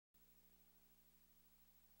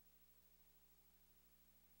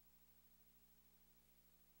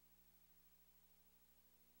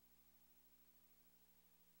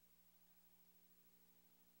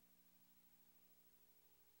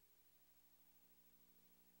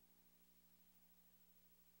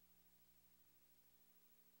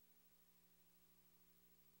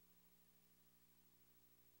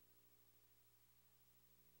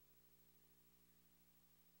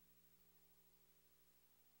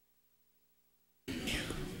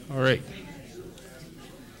All right.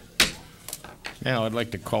 Now I'd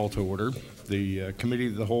like to call to order the Committee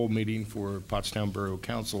of the Whole meeting for Pottstown Borough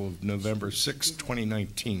Council of November 6,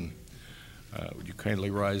 2019. Would you kindly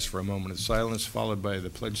rise for a moment of silence, followed by the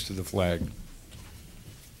pledge to the flag.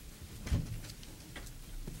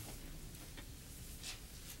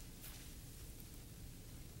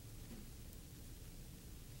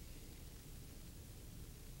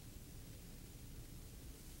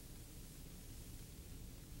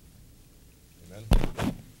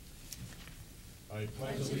 I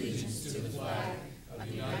pledge allegiance to the flag of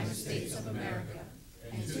the United States of America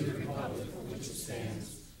and to the republic for which it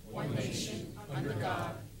stands, one nation, under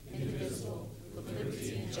God, indivisible, with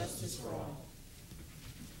liberty and justice for all.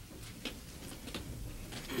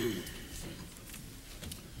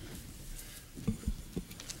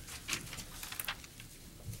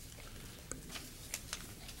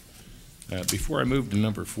 Before I move to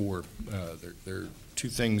number 4, there are two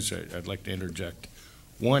things I'd like to interject.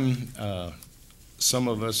 One, some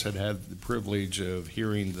of us had the privilege of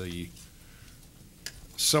hearing the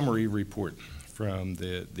summary report from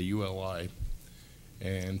the ULI,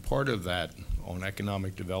 and part of that on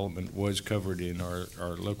economic development was covered in our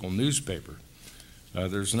local newspaper.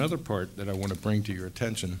 There's another part that I want to bring to your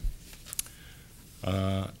attention.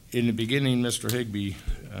 In the beginning, Mr. Higbee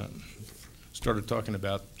started talking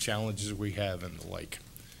about challenges we have and the like.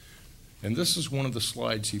 And this is one of the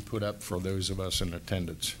slides he put up for those of us in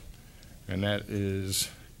attendance. And that is,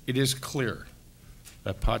 it is clear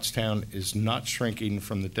that Pottstown is not shrinking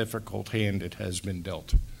from the difficult hand it has been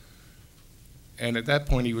dealt. And at that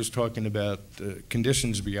point, he was talking about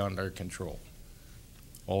conditions beyond our control.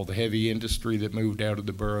 All the heavy industry that moved out of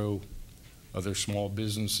the borough, other small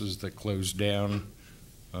businesses that closed down.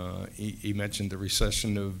 He mentioned the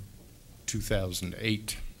recession of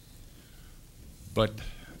 2008. But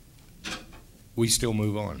we still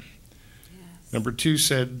move on. Yes. Number 2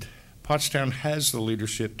 said, Pottstown has the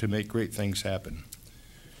leadership to make great things happen.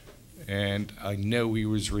 And I know he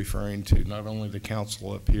was referring to not only the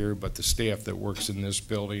council up here, but the staff that works in this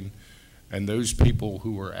building and those people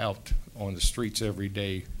who are out on the streets every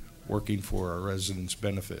day working for our residents'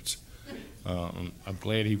 benefits. I'm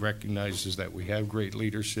glad he recognizes that we have great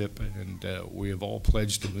leadership, and we have all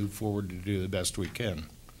pledged to move forward to do the best we can.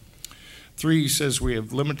 3 says we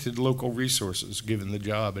have limited local resources given the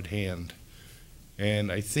job at hand.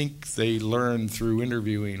 And I think they learned through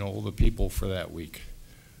interviewing all the people for that week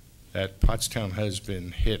that Pottstown has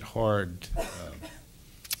been hit hard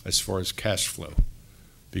as far as cash flow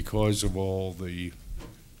because of all the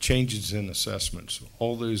changes in assessments,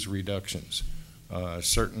 all those reductions.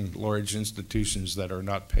 Certain large institutions that are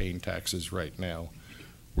not paying taxes right now,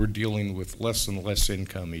 we're dealing with less and less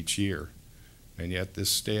income each year. And yet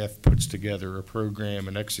this staff puts together a program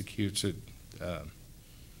and executes it.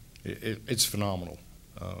 It's phenomenal.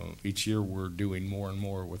 Each year we're doing more and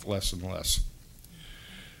more with less and less.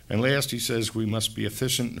 And last, he says we must be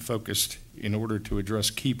efficient and focused in order to address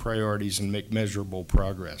key priorities and make measurable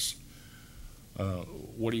progress.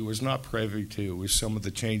 What he was not privy to was some of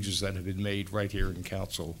the changes that have been made right here in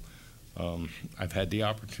council. I've had the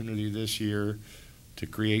opportunity this year to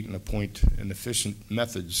create and appoint an efficient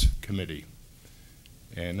methods committee.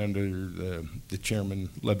 And under the chairman,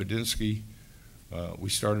 Lebedinsky, we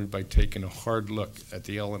started by taking a hard look at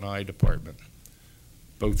the L&I department,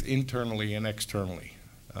 both internally and externally.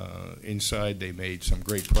 Inside, they made some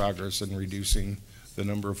great progress in reducing the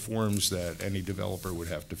number of forms that any developer would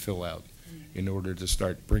have to fill out in order to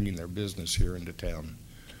start bringing their business here into town.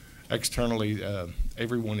 Externally,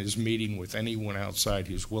 everyone is meeting with anyone outside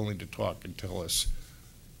who's willing to talk and tell us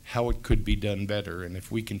how it could be done better. And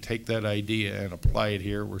if we can take that idea and apply it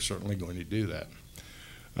here, we're certainly going to do that.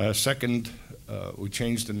 Second, we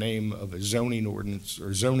changed the name of a zoning ordinance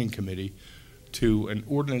or zoning committee to an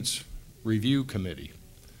ordinance review committee.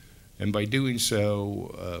 And by doing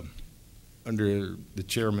so, under the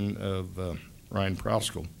chairman of Ryan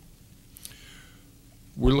Proskell,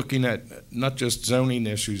 we're looking at not just zoning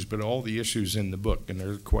issues, but all the issues in the book, and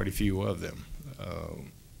there's quite a few of them.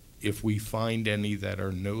 If we find any that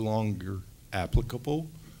are no longer applicable,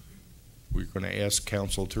 we're going to ask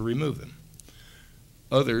council to remove them.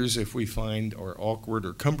 Others, if we find are awkward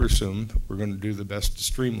or cumbersome, we're going to do the best to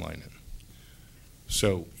streamline it.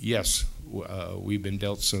 So yes, we've been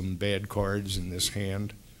dealt some bad cards in this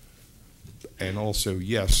hand. And also,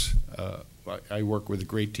 yes, I work with a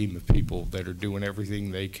great team of people that are doing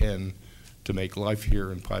everything they can to make life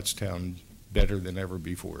here in Pottstown better than ever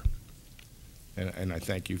before. And I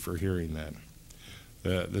thank you for hearing that.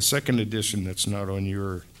 The second addition that's not on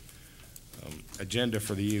your agenda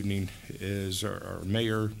for the evening is our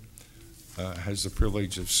mayor has the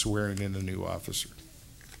privilege of swearing in a new officer.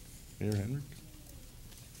 Mayor Henrik?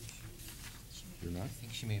 You're not? I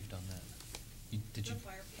think she may have done that. Did you?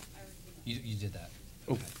 You did that.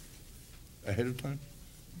 Oh, ahead of time?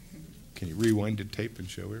 Can you rewind the tape and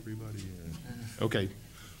show everybody? Okay.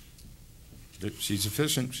 She's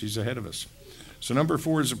efficient. She's ahead of us. So number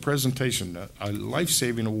 4 is a presentation, a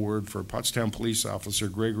life-saving award for Pottstown Police Officer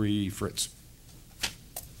Gregory E. Fritz.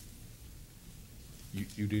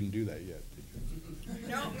 You didn't do that yet, did you?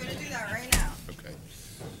 No, I'm going to do that right now. Okay.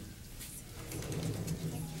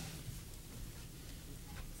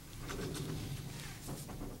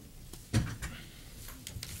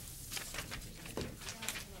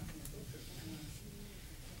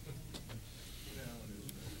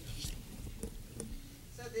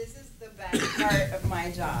 So this is the best part of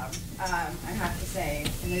my job. I have to say,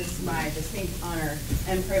 it is my distinct honor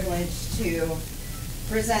and privilege to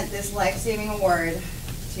present this life-saving award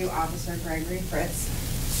to Officer Gregory Fritz.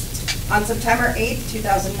 On September 8,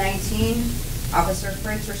 2019, Officer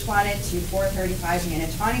Fritz responded to 435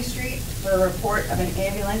 Manitani Street for a report of an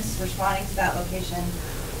ambulance responding to that location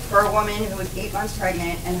for a woman who was 8 months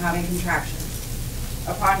pregnant and having contractions.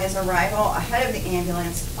 Upon his arrival ahead of the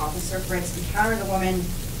ambulance, Officer Fritz encountered the woman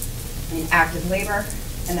in active labor,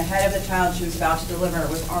 and the head of the child she was about to deliver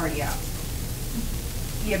was already out.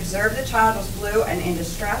 He observed the child was blue and in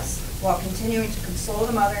distress. While continuing to console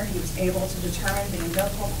the mother, he was able to determine the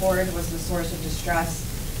umbilical cord was the source of distress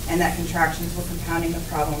and that contractions were compounding the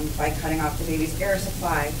problem by cutting off the baby's air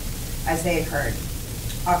supply as they occurred.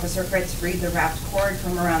 Officer Fritz freed the wrapped cord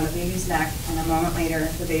from around the baby's neck, and a moment later,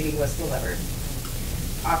 the baby was delivered.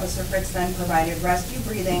 Officer Fritz then provided rescue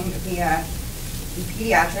breathing via the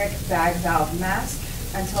pediatric bag valve mask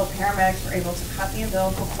until paramedics were able to cut the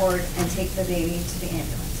umbilical cord and take the baby to the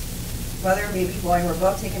ambulance. Mother and baby boy were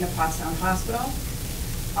both taken to Pottstown Hospital.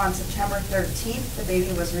 On September 13th, the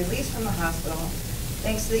baby was released from the hospital.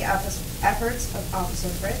 Thanks to the efforts of Officer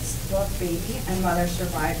Fritz, both baby and mother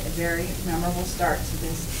survived a very memorable start to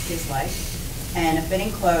his life and a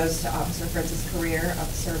fitting close to Officer Fritz's career of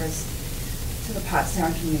service to the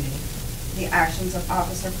Pottstown community. The actions of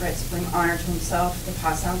Officer Fritz bring honor to himself, the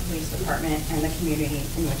Pottstown Police Department, and the community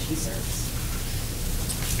in which he serves.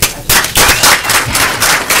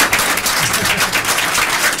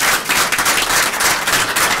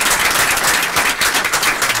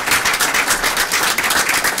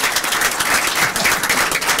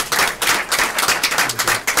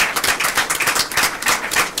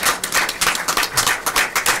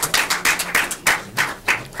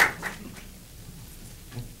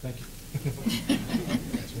 Thank you.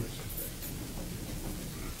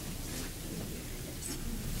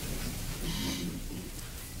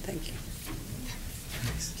 Thank you.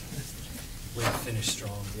 Way to finish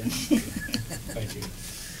strong, yeah. Thank you.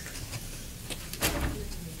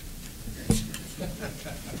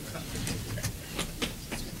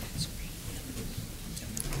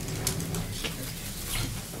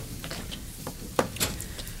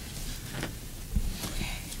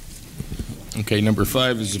 Okay, number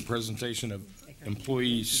 5 is a presentation of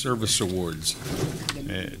Employee Service Awards.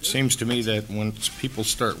 It seems to me that once people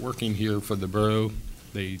start working here for the borough,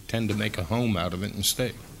 they tend to make a home out of it and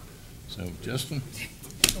stay. So, Justin?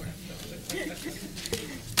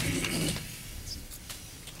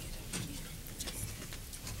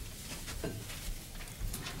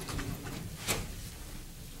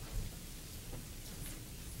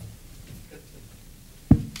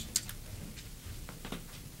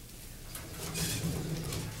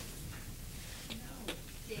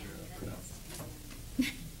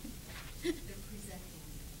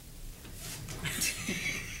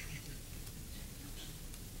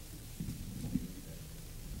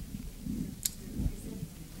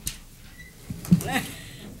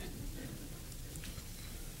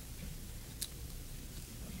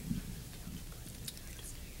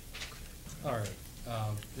 All right.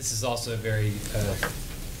 This is also a very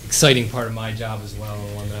exciting part of my job as well,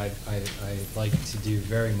 and one that I like to do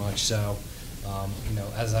very much so. You know,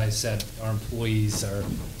 as I said, our employees are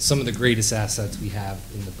some of the greatest assets we have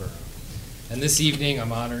in the borough. And this evening,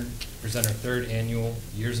 I'm honored to present our 3rd annual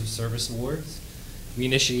Years of Service Awards. We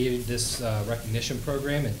initiated this recognition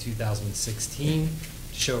program in 2016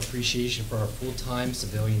 to show appreciation for our full-time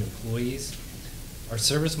civilian employees. Our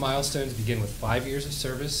service milestones begin with 5 years of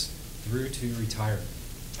service through to retirement.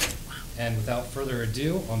 And without further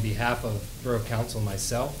ado, on behalf of Borough Council and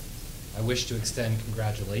myself, I wish to extend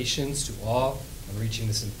congratulations to all on reaching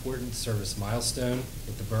this important service milestone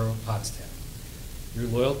with the Borough of Pottstown. Your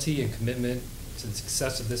loyalty and commitment to the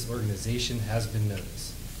success of this organization has been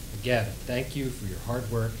noticed. Again, thank you for your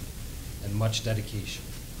hard work and much dedication.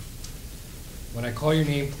 When I call your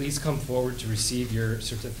name, please come forward to receive your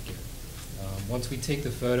certificate. Once we take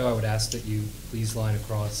the photo, I would ask that you please line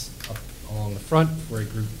across up along the front for a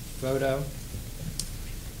group photo.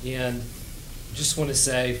 And just want to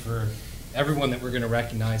say for everyone that we're going to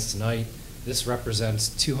recognize tonight, this represents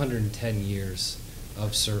 210 years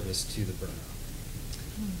of service to the borough.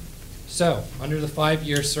 So, under the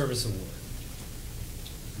 5-year service award,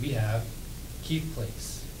 we have Keith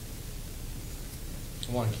Place.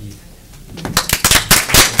 Come on, Keith.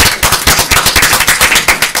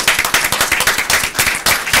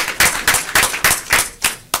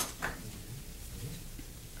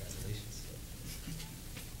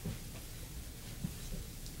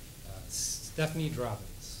 Stephanie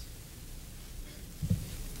Drobbins.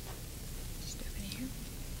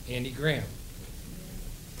 Andy Graham.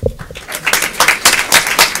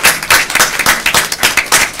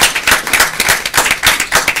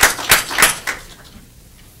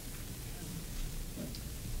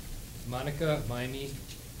 Monica Miami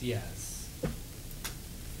Diaz.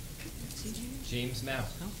 James Mount.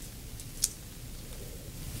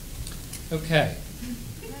 Okay.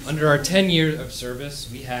 Under our 10 years of service,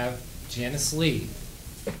 we have Janice Lee.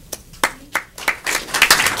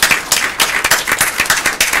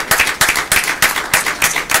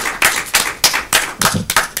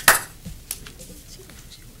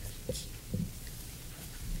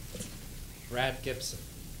 Brad Gibson.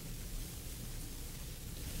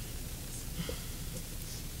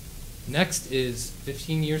 Next is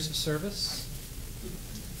 15 years of service.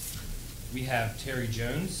 We have Terry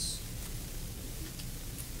Jones,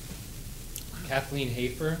 Kathleen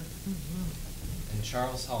Hafer, and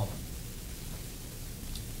Charles Hallman.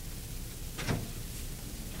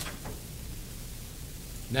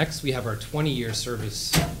 Next, we have our 20-year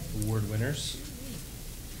service award winners,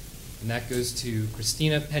 and that goes to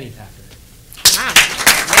Christina Pennypacker.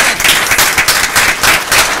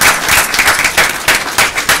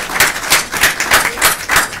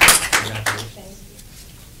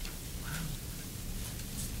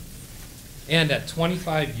 And at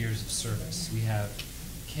 25 years of service, we have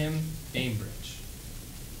Kim Bainbridge.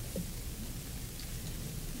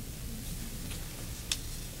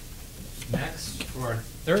 Next, for our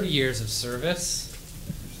 30 years of service,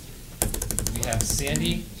 we have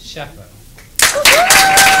Sandy Sheffer.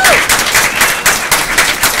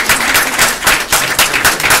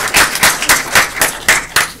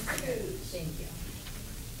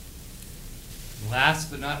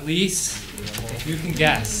 Last but not least, if you can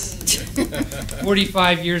guess,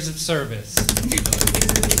 45 years of service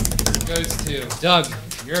goes to Doug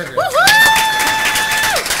Yerger.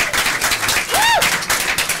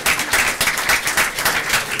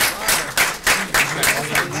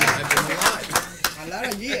 A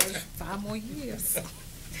lot of years. 5 more years.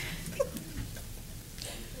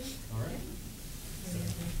 All right.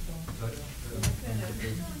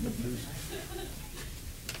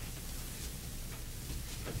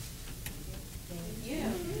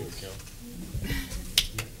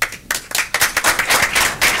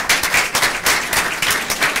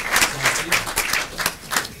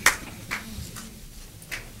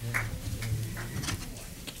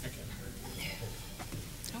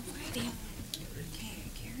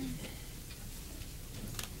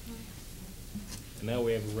 And now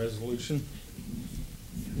we have a resolution.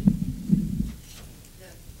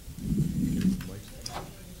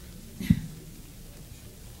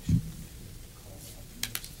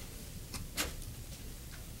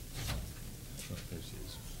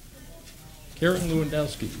 Karen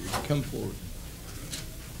Lewandowski, come forward.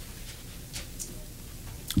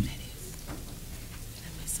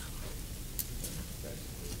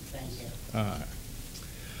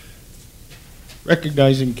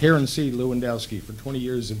 Recognizing Karen C. Lewandowski for 20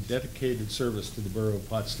 years of dedicated service to the Borough of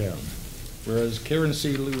Pottstown. Whereas Karen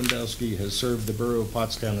C. Lewandowski has served the Borough of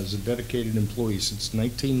Pottstown as a dedicated employee since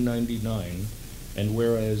 1999, and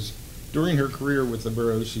whereas during her career with the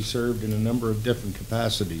Borough, she served in a number of different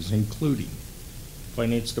capacities, including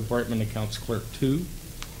Finance Department Accounts Clerk 2,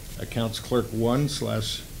 Accounts Clerk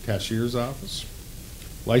 1/Cashier's Office,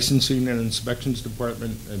 Licensing and Inspections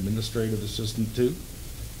Department Administrative Assistant 2,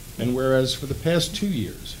 and whereas for the past 2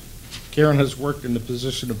 years, Karen has worked in the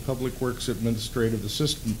position of Public Works Administrative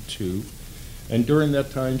Assistant 2, and during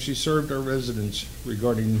that time she served our residents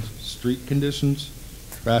regarding street conditions,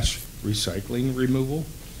 trash recycling removal,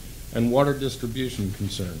 and water distribution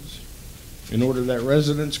concerns, in order that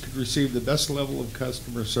residents could receive the best level of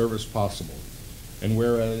customer service possible. And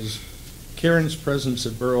whereas Karen's presence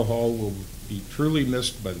at Borough Hall will be truly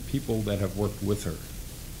missed by the people that have worked with her.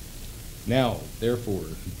 Now, therefore,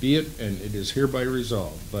 be it, and it is hereby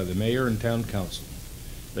resolved by the Mayor and Town Council,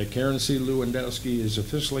 that Karen C. Lewandowski is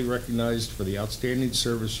officially recognized for the outstanding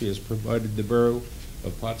service she has provided the Borough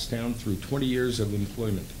of Pottstown through 20 years of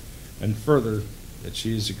employment, and further, that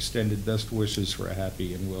she has extended best wishes for a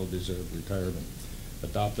happy and well-deserved retirement.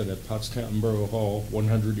 Adopted at Pottstown Borough Hall,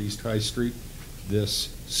 100 East High Street, this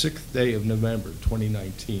 6th day of November,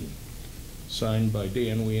 2019. Signed by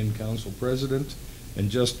Dan Wien, Council President, and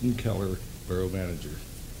Justin Keller, Borough Manager.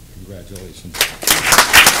 Congratulations.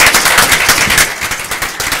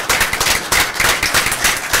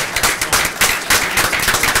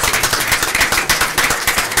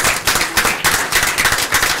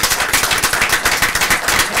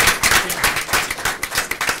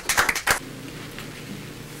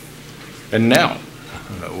 And now,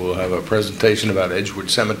 we'll have a presentation about Edgewood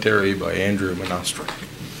Cemetery by Andrew Monastri.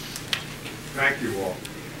 Thank you all.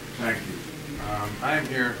 Thank you. I am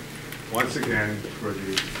here once again for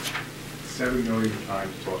the 7 millionth time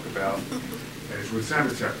to talk about Edgewood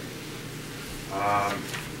Cemetery.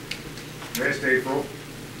 Last April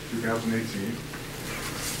 2018,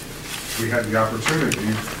 we had the opportunity,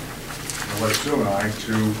 my wife Sue and I,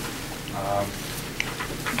 to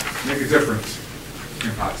make a difference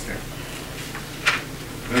in Pottstown.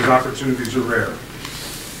 Those opportunities are rare.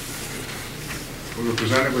 We were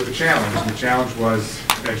presented with a challenge, and the challenge was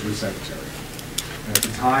Edgewood Cemetery. And at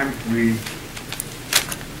the time we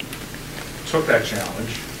took that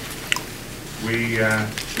challenge, we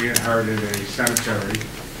inherited a cemetery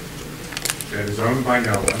that is owned by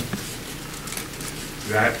no one,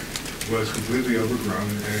 that was completely overgrown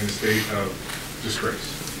and in a state of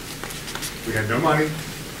disgrace. We had no money.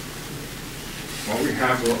 What we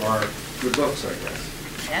have were our good looks, I guess.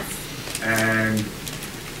 Yes. And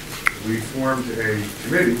we formed a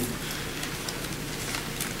committee,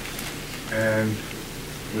 and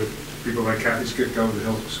with people like Kathy Skitko of the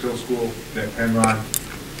Hill Skill School, Dan Penrod,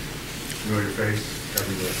 familiar face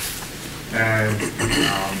everywhere, and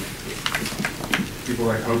people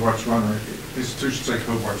like Hobart's Run, or institutions like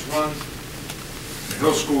Hobart's Run, the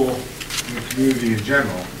Hill School, and the community in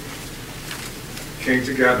general, came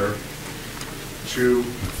together to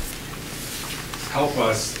help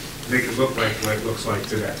us make it look like what it looks like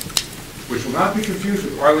today, which will not be confused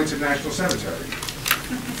with Arlington National Cemetery,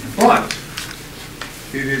 but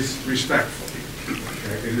it is respectful.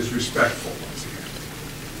 Okay? It is respectful once again.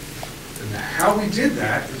 And how we did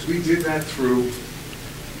that is we did that through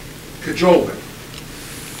cajoling,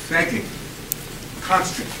 begging,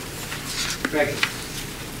 constant begging.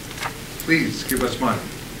 Please give us money.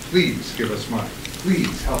 Please give us money.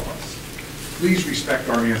 Please help us. Please respect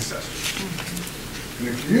our ancestors. And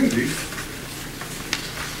the community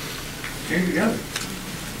came together.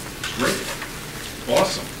 It's great.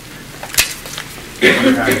 Awesome. We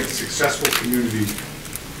had successful community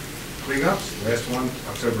cleanups. The last one,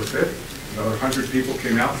 October 5th. Another 100 people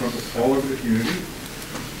came out from all over the community,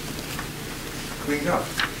 cleaned up.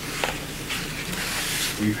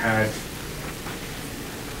 We've had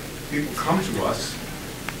people come to us.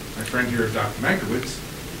 My friend here, Dr. Mankiewicz,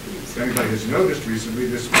 if anybody has noticed recently,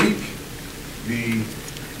 this week, the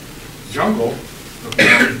jungle on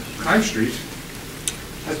Kime Street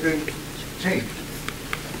has been tamed.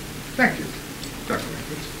 Thank you, Dr.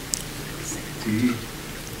 Mankiewicz. He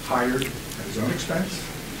hired, at his own expense,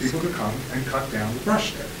 people to come and cut down the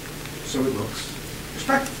brush there, so it looks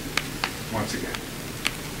respectful, once again.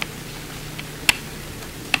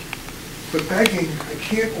 But begging, we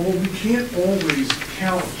can't always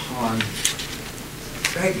count upon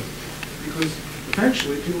begging, because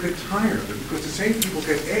eventually people get tired of it, because the same people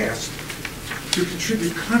get asked to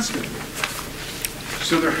contribute constantly.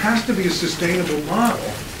 So there has to be a sustainable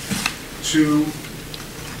model to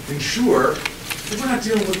ensure that we're not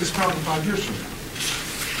dealing with this problem 5 years from now,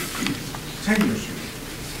 10 years from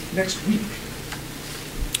now, next week.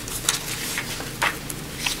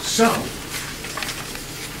 So,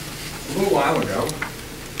 a little while ago,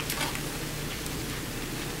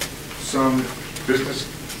 some business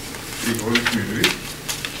people in the community,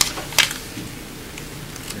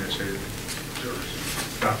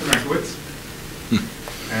 Dr. Mankiewicz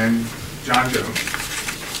and John Jones,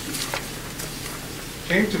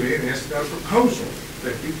 came to me and asked about a proposal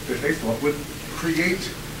that they thought would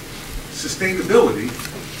create sustainability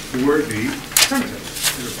for the cemetery.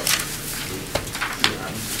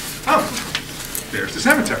 Oh, there's the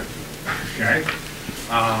cemetery. Okay,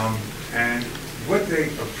 and what they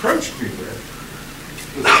approached me with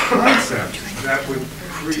was a concept that would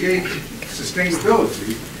create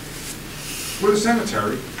sustainability for the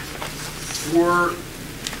cemetery for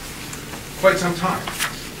quite some time.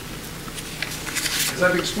 As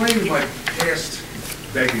I've explained in my past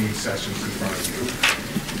begging sessions in front of you,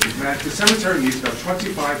 that the cemetery needs about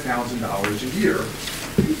 $25,000 a year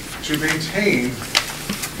to maintain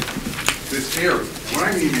this area. When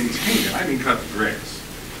I mean maintain it, I mean cut the grass.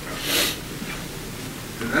 Okay?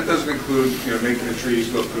 And that doesn't include, making the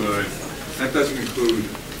trees look good. That doesn't include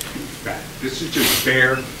that. This is just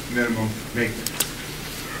bare minimum maintenance.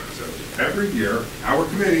 So every year, our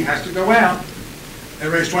committee has to go out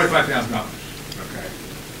and raise $25,000, okay,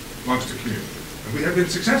 amongst the community. And we have been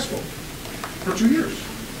successful for 2 years.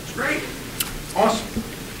 It's great. Awesome.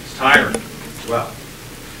 It's tiring as well.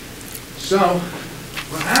 So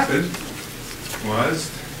what happened was,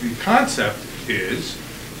 the concept is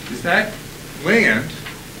that land,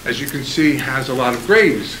 as you can see, has a lot of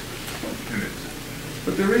graves in it.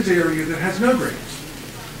 But there is area that has no graves.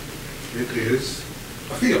 It is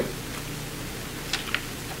a field.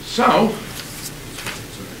 So,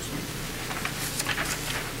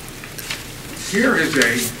 here is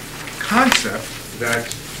a concept that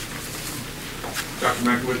Dr.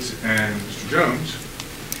 Mankiewicz and Mr. Jones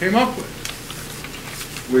came up with,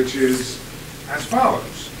 which is as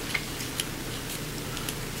follows.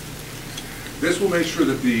 This will make sure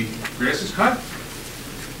that the grass is cut,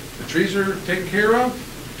 the trees are taken care of,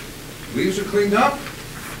 leaves are cleaned up,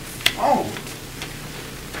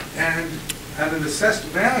 and at an assessed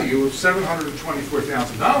value of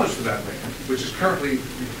 $724,000 for that land, which is currently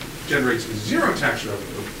generates zero tax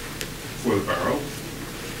revenue for the borough,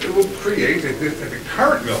 it will create, at the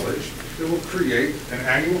current millage, it will create an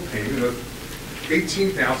annual payment of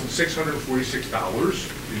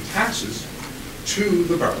 $18,646 in taxes to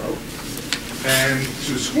the borough, and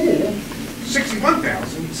to the school,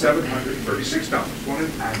 $61,736 on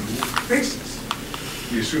an annual basis.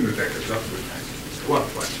 We assume that goes up with taxes as well,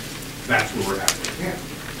 but that's where we're at right now.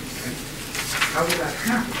 Okay? How did that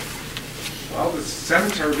happen? Well, the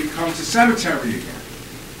cemetery becomes a cemetery again.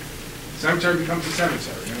 Cemetery becomes a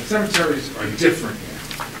cemetery. And the cemeteries are different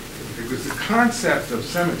now, because the concept of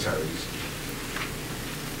cemeteries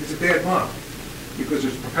is a bad model, because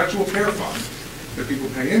there's a perpetual care fund that people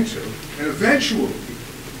pay into, and eventually,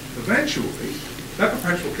 that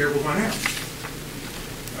perpetual care will run out.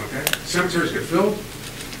 Okay? Cemeteries get filled.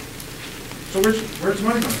 So where's the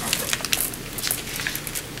money going to come from?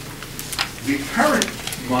 The current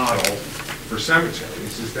model for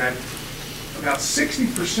cemeteries is that about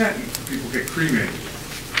 60% of people get cremated.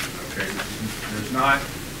 Okay? There's not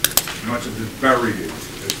much of the buried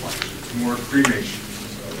as much. It's more cremation.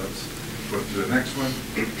 So let's go to the next one.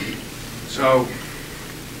 So,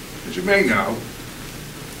 as you may know,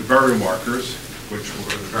 the burial markers, which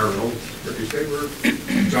were the burial graves, they were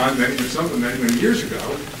done some of them many years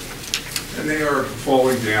ago, and they are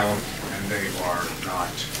falling down, and they are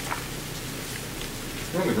not,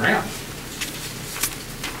 they're on the ground.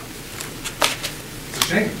 It's a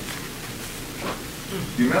shame.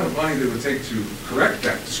 The amount of money that it would take to correct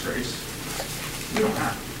that disgrace, we don't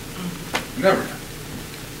have. Never have.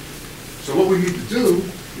 So what we need to do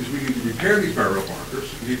is we need to repair these burial markers,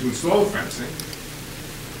 we need to install the fencing,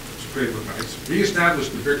 which is pretty nice, reestablish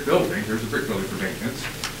the brick building, here's the brick building for maintenance,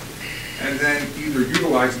 and then either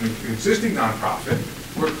utilize an existing nonprofit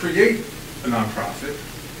or create a nonprofit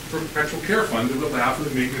for a perpetual care fund that will allow for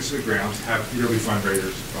the maintenance of the grounds, have yearly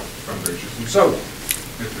fundraisers, and so on.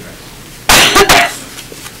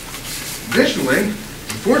 Additionally,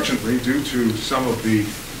 unfortunately, due to some of the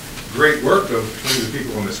great work of many of the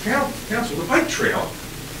people on this council, the bike trail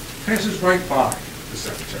passes right by the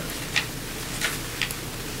cemetery.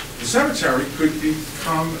 The cemetery could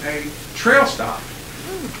become a trail stop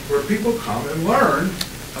where people come and learn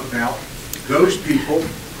about those people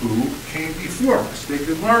who came before us. They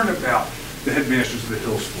could learn about the headmasters of the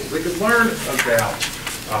Hill School. They could learn about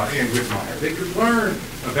Ann Whitmire. They could learn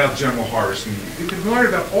about General Horace Meade. They could learn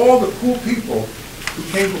about all the cool people who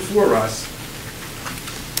came before us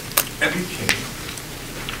and became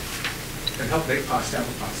and helped make Pottstown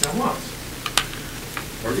what Pottstown was.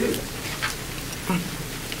 Or is.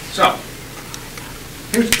 So,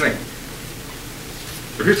 here's the thing.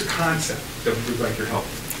 Or here's the concept that we would like your help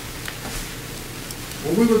with.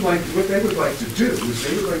 What they would like to do is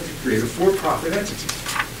they would like to create a for-profit entity.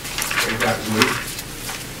 That would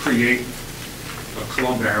create a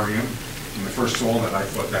columbarium. When I first saw that, I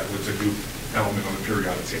thought that was a new element on the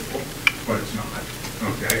periodic table, but it's not.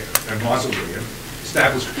 Okay, and mausoleum,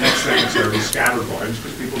 establish pet cemeteries, scatter gardens,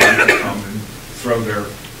 because people like to come and throw their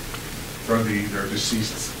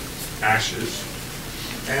deceased ashes.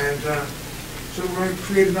 And so we're going to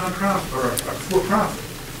create a non-profit, or a for-profit.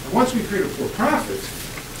 And once we create a for-profit,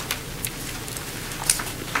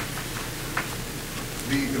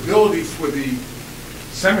 the ability for the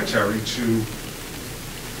cemetery to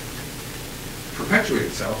perpetuate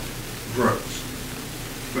itself, grows.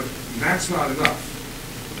 But that's not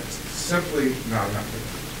enough. That's simply not enough.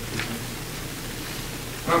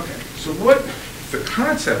 Okay, so what the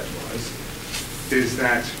concept was is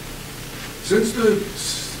that since the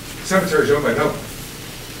cemetery is owned by no one,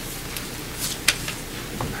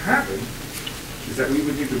 what happened is that we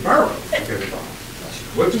would need the borough to get involved.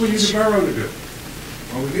 What do we need the borough to do?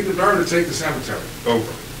 Well, we need the borough to take the cemetery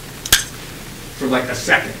over for like a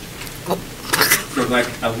second. For like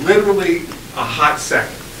literally a hot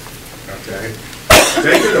second, okay?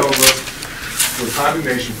 Take it over for the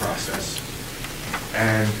condemnation process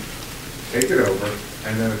and take it over,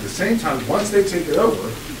 and then at the same time, once they take it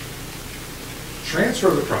over, transfer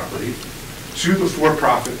the property to the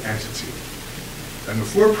for-profit entity. And the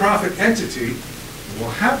for-profit entity, what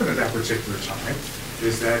will happen at that particular time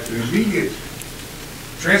is that an immediate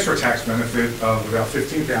transfer tax benefit of about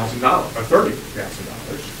 $15,000 or $30,000,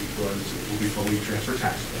 because it will be fully transfer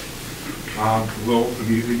taxable, will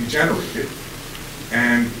immediately be generated,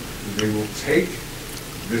 and they will take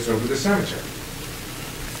this over the cemetery.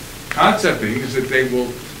 Concept being is that they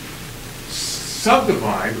will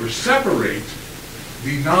subdivide or separate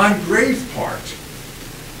the non-grave part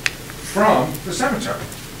from the cemetery.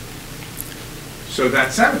 So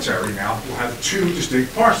that cemetery now will have two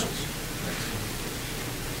distinct parcels.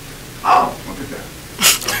 Oh, look at that.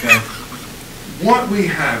 Okay. What we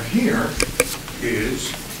have here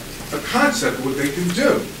is a concept of what they can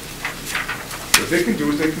do. What they can do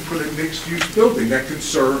is they can put a mixed-use building that can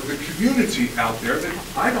serve the community out there that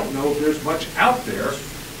I don't know if there's much out there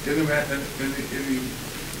in the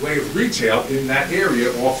way of retail in that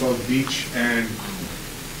area off of Beach and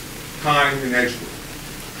Pine and Edgewood.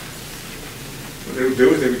 What they would do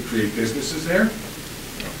is they would create businesses there,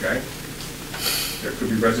 okay? There could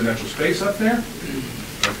be residential space up there,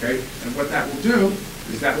 okay? And what that will do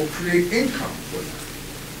is that will create income for them.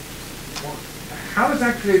 Well, how does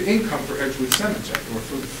that create income for Edgewood Cemetery or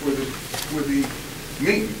for the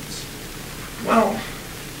maintenance? Well,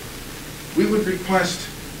 we would request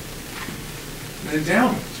an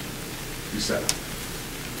endowment be set up.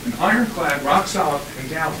 An ironclad, rock-solid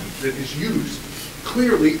endowment that is used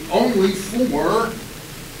clearly only for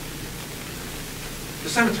the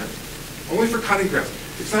cemetery, only for cutting grass.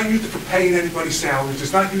 It's not used for paying anybody's salaries.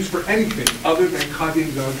 It's not used for anything other than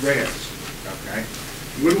cutting the grass, okay?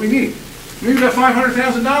 What do we need? We need about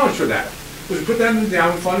 $500,000 for that. We put that in the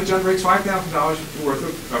endowment fund, it generates $5,000 worth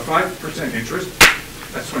of 5% interest.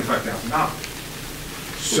 That's $25,000.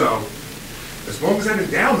 So, as long as that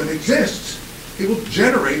endowment exists, it will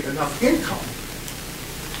generate enough income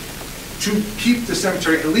to keep the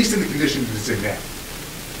cemetery at least in the condition that it's in now.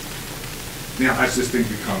 Now, as this thing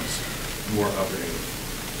becomes more of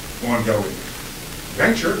an ongoing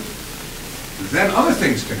venture, then other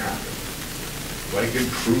things can happen, like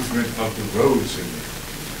improvement of the roads in there,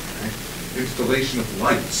 okay? Installation of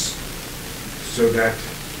lights, so that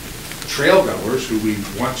trail goers who we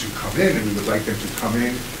want to come in, and we would like them to come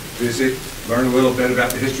in, visit, learn a little bit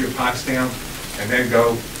about the history of Pottstown, and then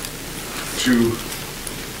go to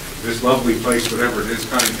this lovely place, whatever it is,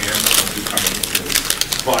 Cunningham,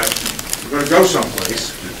 but we're going to go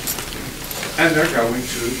someplace, and they're going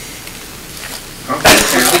to come to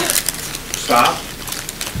town, stop,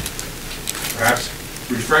 perhaps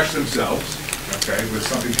refresh themselves, okay, with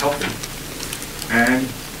something healthy, and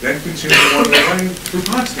then continue on their way through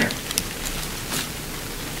Pottstown.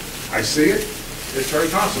 I see it. It's very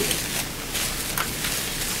possible.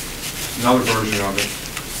 Another version of it.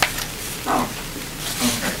 Oh,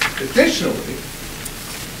 okay. Additionally,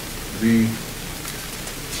 the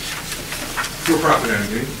for-profit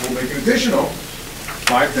entity will make an additional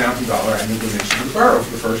 $5,000 annual donation to the borough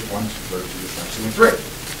for the first 1, 2, 3, 2,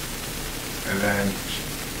 3. And then,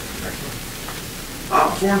 next one.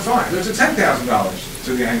 Oh, 4 and 5. There's a $10,000 to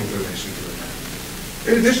the annual donation to the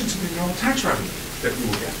borough, in addition to the normal tax revenue that we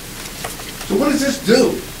will get. So what does this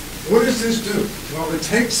do? What does this do? Well, it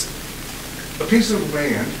takes a piece of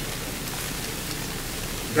land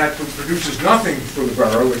that produces nothing for the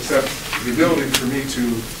borough except the ability for me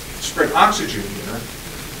to spread oxygen here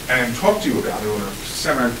and talk to you about it on a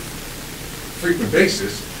semi-frequent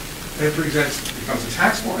basis. It becomes a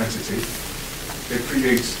taxable entity. It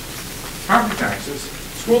creates property taxes,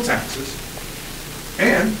 school taxes,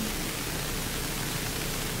 and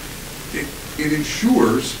it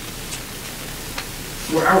ensures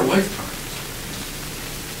for our lifetimes.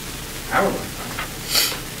 Our lifetime.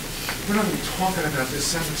 We're not going to be talking about this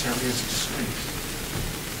cemetery as a disgrace.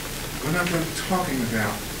 We're not going to be talking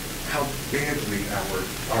about how badly how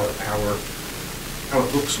it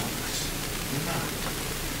looks on us. We're not.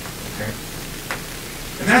 Okay?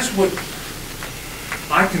 And that's what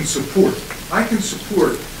I can support. I can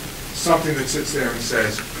support something that sits there and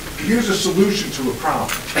says, here's a solution to a problem.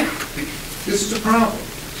 This is a problem.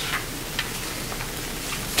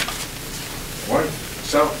 One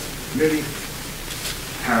subcommittee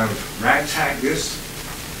have ragtag this,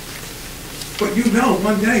 but you know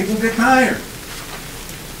one day we'll get tired.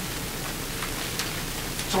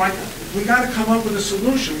 So we got to come up with a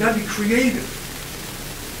solution. We got to be creative.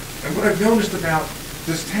 And what I've noticed about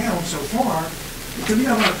this town so far, because we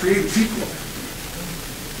have a lot of creative people there.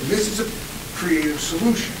 And this is a creative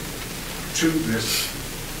solution to this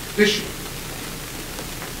issue.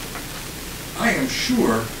 I am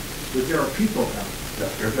sure that there are people out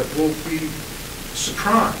there that will be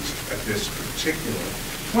surprised at this particular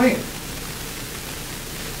plan.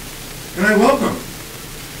 And I welcome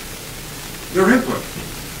their input,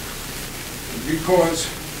 because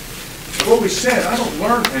I've always said I don't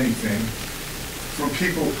learn anything from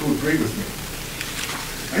people who agree with me.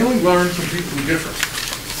 I only learn from people who differ,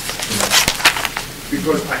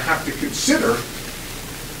 because I have to consider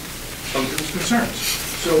other people's concerns.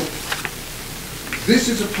 So this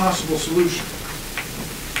is a possible solution.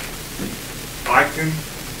 I can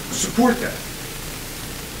support that.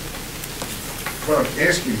 What I'm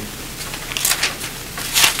asking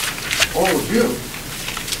all of you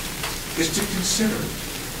is to consider,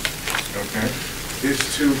 okay, is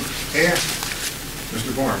to ask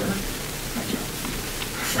Mr. Varner,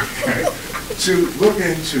 okay, to look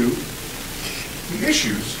into the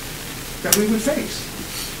issues that we would face,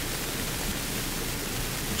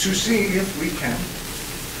 to see if we can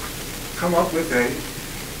come up with a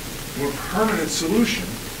more permanent solution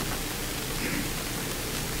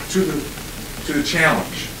to the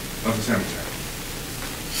challenge of the cemetery.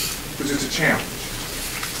 Because it's a challenge.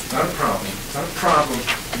 It's not a problem. It's not a problem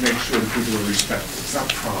to make sure that people are respected. It's not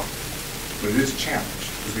a problem. But it is a challenge,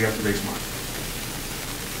 because we have to raise money.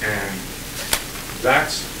 And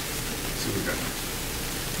that's, let's see what we got.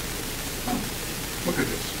 Look at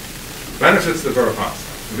this. Benefits of the Borough of Pottstown.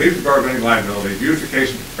 Relieve the borough of any liability,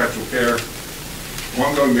 beautification, perpetual care,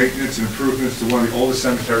 ongoing maintenance and improvements to one of the oldest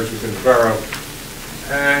cemeteries within the borough,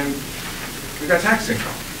 and we got tax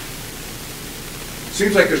income.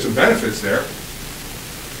 Seems like there's some benefits there.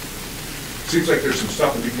 Seems like there's some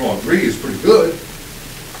stuff that we can all agree is pretty good.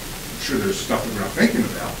 I'm sure there's stuff that we're not thinking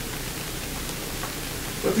about.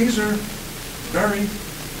 But these are very,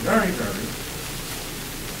 very, very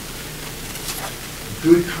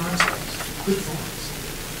good concepts, good thoughts.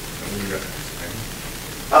 And we got that.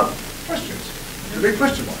 Oh, questions? A big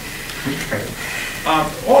question mark. Okay.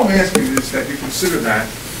 All I'm asking is that you consider that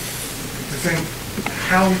to think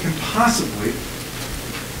how we can possibly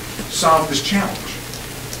solve this challenge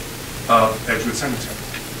of Edgewood Cemetery,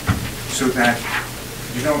 so that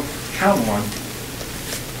you don't count on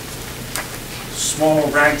small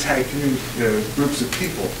ragtag groups of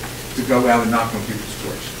people to go out and knock on people's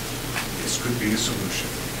doors. This could be a solution.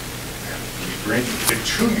 And we bring it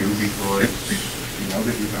to you because you know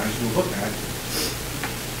that you guys will look at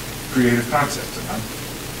creative concepts. And I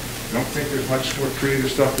don't think there's much more creative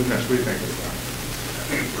stuff than this. What do you think about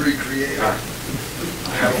it? Pretty creative.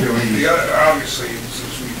 Obviously,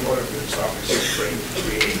 since we brought up this, obviously pretty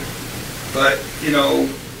creative. But, you know,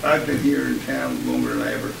 I've been here in town longer than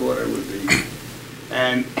I ever thought I would be.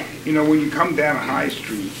 And, you know, when you come down High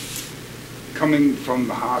Street, coming from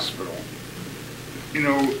the hospital, you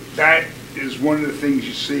know, that is one of the things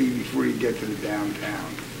you see before you get to the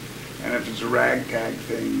downtown. And if it's a ragtag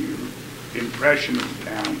thing, your impression of the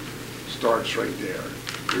town starts right there.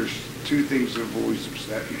 There's two things that have always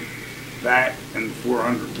upset me. That and the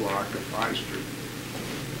 400 block of High Street.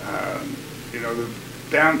 You know, the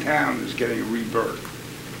downtown is getting a rebirth.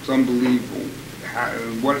 It's unbelievable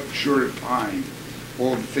in what short of time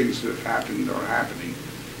all the things that have happened are happening.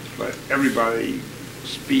 But everybody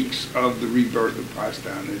speaks of the rebirth of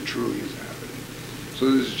Pottstown, and it truly is happening.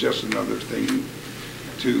 So this is just another thing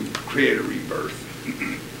to create a rebirth.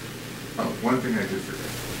 Oh, one thing I did forget.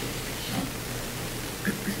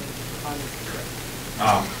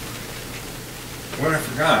 What I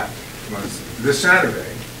forgot was this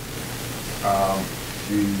Saturday,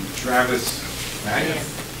 the Travis Magnet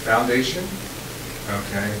Foundation,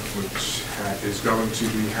 okay, which is going to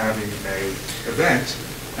be having a event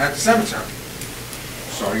at the cemetery,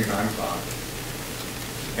 starting at 9 o'clock.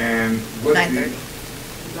 And what 9:30.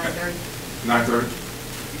 9:30?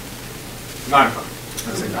 9 o'clock.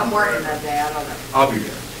 Let's say 9. I'm working that day, I don't know. I'll be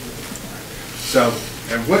there. So,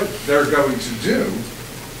 and what they're going to do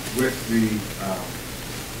with the,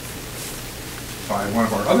 by one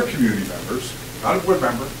of our other community members, not a board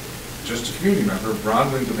member, just a community member,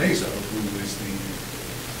 Bronwyn DeMazo, who is the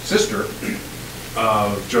sister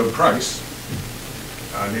of Joe Price,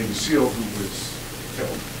 Navy SEAL, who was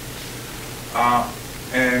killed.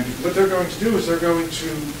 And what they're going to do is they're going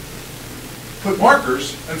to put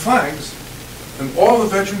markers and flags in all the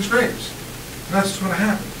veterans' graves. And that's what's going to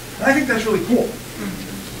happen. And I think that's really cool.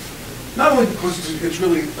 Not only because it's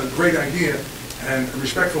really a great idea and a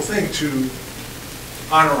respectful thing to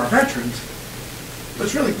honor our veterans, but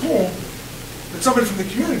it's really cool that somebody from the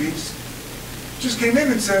communities just came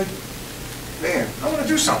in and said, man, I want to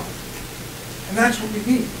do something. And that's what we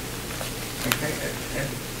need. Okay? And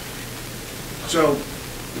so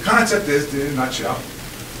the concept is, in a nutshell,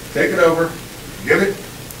 take it over, give it,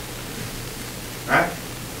 right?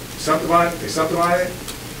 They subdivide it, they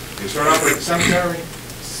start off with the cemetery,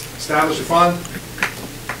 establish a fund,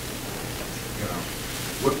 you know,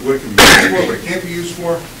 what it can be used for, what it can't be used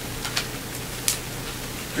for,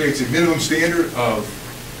 creates a minimum standard of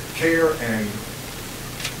care and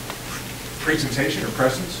presentation or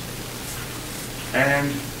presence, and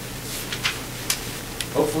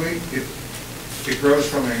hopefully it grows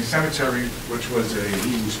from a cemetery, which was a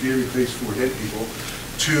scary place for dead people,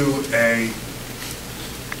 to a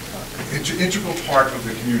integral part of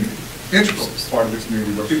the community. Integral part of the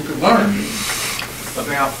community where people can learn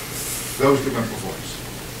about those that went before us.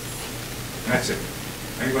 And that's it.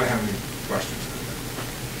 Anybody have any questions?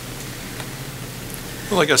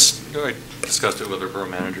 Well, I guess I discussed it with our borough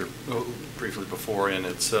manager briefly before, and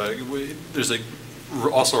it's there's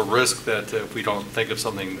also a risk that if we don't think of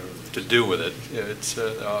something to do with it, it's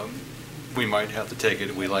we might have to take it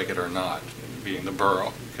if we like it or not, being the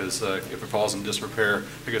borough, because if it falls in disrepair,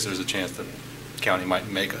 I guess there's a chance that the county might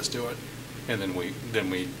make us do it, and then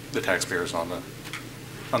the taxpayers on the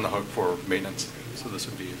hook for maintenance. So this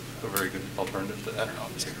would be a very good alternative to that,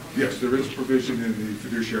 obviously. Yes, there is provision in the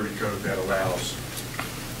fiduciary code that allows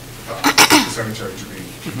the cemetery to be,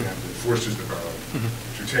 and forces the borough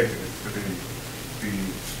to take it. But the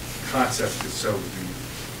concept is so,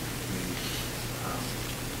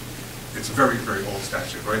 it's a very, very old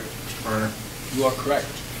statute, right, Werner? You are correct.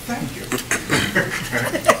 Thank you.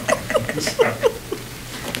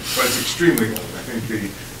 But it's extremely old. I think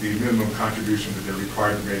the minimum contribution that they're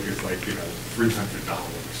required to make is like, $300,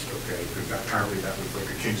 okay? Because apparently that was like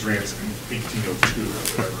a king's ransom in 1802 or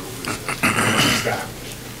whatever it was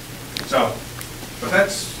established. So, but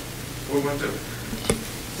that's what we want to do.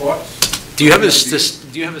 Thoughts? Do you have a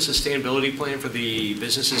sustainability plan for the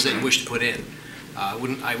businesses that you wish to put in?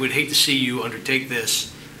 I would hate to see you undertake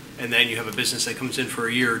this, and then you have a business that comes in for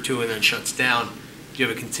a year or two and then shuts down. Do you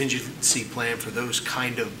have a contingency plan for those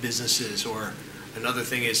kind of businesses? Or another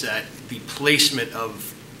thing is that the placement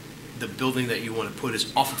of the building that you want to put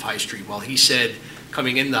is off of High Street. While he said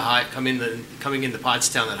coming into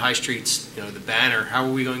Pottstown, that High Street's, the banner, how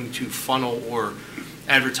are we going to funnel or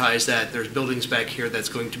advertise that there's buildings back here that's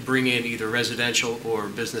going to bring in either residential or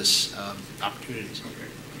business opportunities? Okay.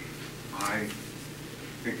 I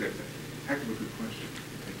think that's a heck of a good question.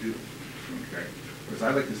 I do. Okay. Because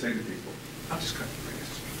I like to say to people, I'm just cutting the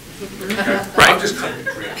grass. Okay? Right. I'm just cutting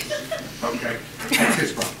the grass. Okay. That's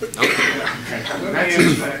his problem. Okay. Let me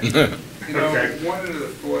answer that. One of the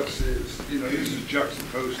thoughts is, this is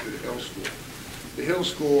juxtaposed to the Hill School. The Hill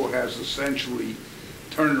School has essentially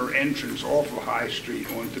turned their entrance off of High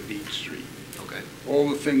Street onto Beach Street. Okay. All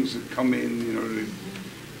the things that come in, the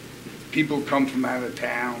people come from out of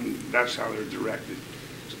town, that's how they're directed.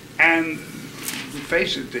 And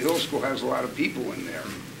face it, the Hill School has a lot of people in there.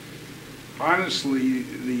 Honestly,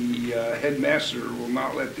 the headmaster will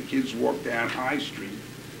not let the kids walk down High Street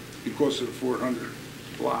because of the 400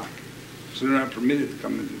 block. So they're not permitted to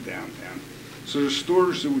come into downtown. So the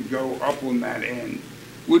stores that would go up on that end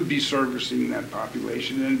would be servicing that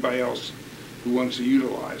population and anybody else who wants to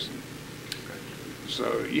utilize them.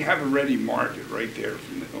 So you have a ready market right there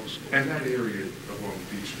from the Hill School. And that area along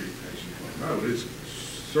Beach Street, as you point out, is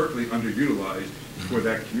certainly underutilized for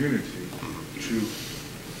that community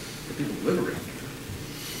for people who live around here,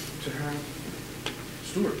 to have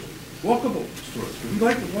stores, walkable stores. We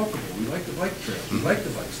like the walkable, we like the bike trails, we like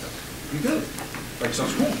the bike stuff. We do. Bike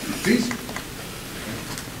stuff's cool, it's easy.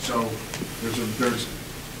 So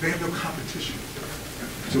they have no competition.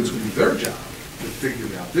 So it's going to be their job to figure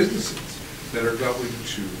out businesses that are going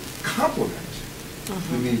to complement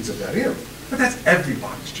the needs of that area. But that's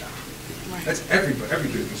everybody's job. Right. That's every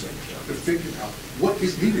business owner's job to figure out what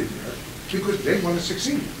is needed there because they want to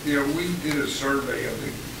succeed. We did a survey of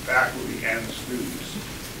the faculty and the students,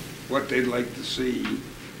 what they'd like to see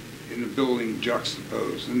in the building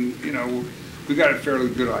juxtaposed. And, we got a fairly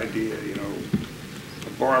good idea, a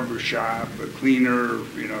barber shop, a cleaner,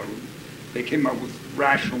 they came up with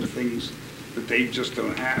rational things that they just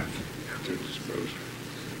don't have. to dispose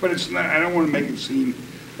of. But it's not, I don't want to make it seem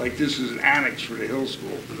like this is an annex for the Hill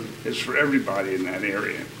School. It's for everybody in that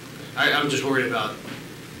area. I'm just worried about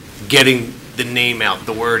getting the name out,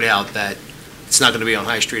 the word out, that it's not going to be on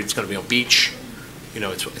High Street, it's going to be on Beach. You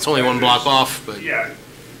know, it's only one block off, but. Yeah.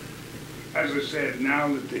 As I said, now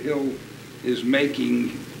that the Hill is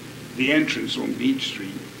making the entrance on Beach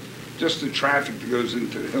Street, just the traffic that goes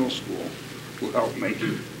into the Hill School will help make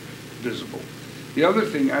it visible. The other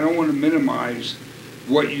thing, I don't want to minimize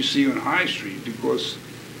what you see on High Street, because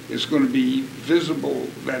it's going to be visible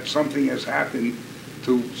that something has happened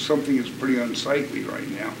to something that's pretty unsightly right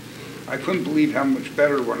now. I couldn't believe how much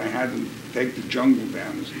better when I had them take the jungle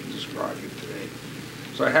down, as you described it today.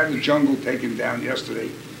 So I had the jungle taken down yesterday,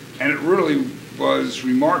 and it really was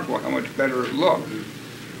remarkable how much better it looked.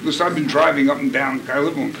 Because I've been driving up and down, I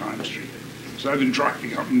live on Con Street, so I've been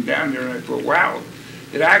driving up and down there, and I thought, wow,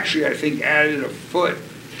 it actually, I think, added a foot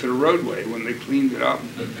to the roadway when they cleaned it up,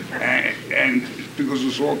 and because it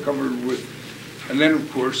was all covered with, and then,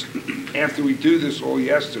 of course, after we do this all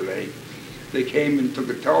yesterday, they came and took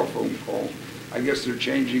a telephone pole. I guess they're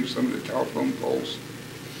changing some of the telephone poles.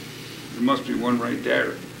 There must be one right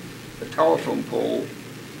there. A telephone pole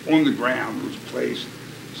on the ground was placed,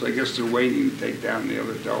 so I guess they're waiting to take down the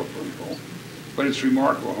other telephone pole. But it's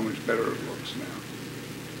remarkable how much better it looks now.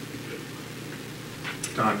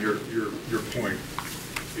 Don, your point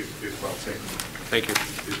is well taken. Thank you.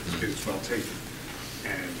 Is well taken.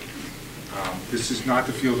 And this is not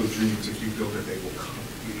the field of dreams. If you build it, they will come.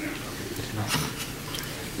 It's not.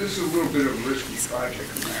 This is a little bit of a risky project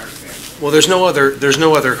from our standpoint. Well, there's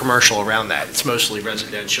no other commercial around that. It's mostly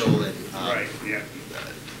residential and Right, yeah.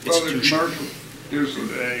 Well, there's institutional. commercial, there's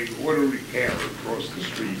a auto repair across the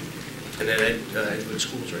street. And then Edgewood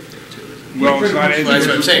School's right there too. Isn't it? Well, it's not. Well, that's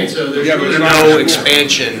what I'm saying. So there's Yeah, but it's no not-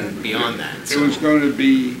 expansion beyond that. It So. was going to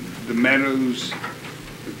be the meadows,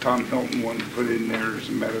 the Tom Hilton one put in there, there's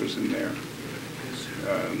some meadows in there.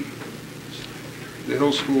 The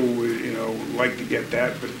Hill School would, would like to get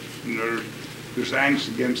that, but, there's angst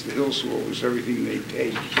against the Hill School, because everything they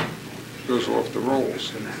take goes off the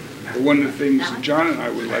rolls. But one of the things that John and I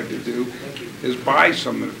would like to do is buy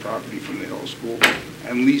some of the property from the Hill School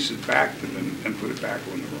and lease it back to them and put it back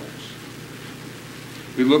on the rolls.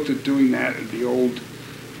 We looked at doing that at the old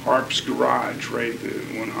Harp's Garage, right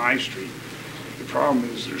on High Street. The problem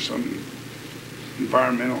is there's some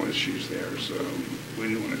environmental issues there, so we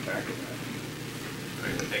didn't want to tackle that.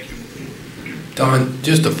 Thank you. Don,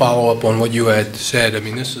 just to follow up on what you had said, I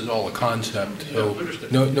mean, this is all a concept, so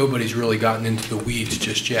nobody's really gotten into the weeds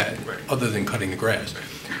just yet, other than cutting the grass.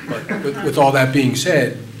 But with all that being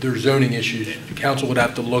said, there's zoning issues. The council would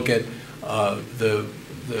have to look at the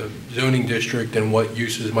zoning district and what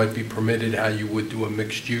uses might be permitted, how you would do a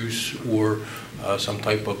mixed use or some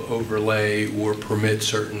type of overlay, or permit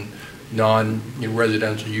certain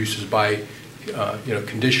non-residential uses by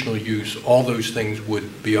conditional use. All those things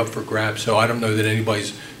would be up for grabs. So I don't know that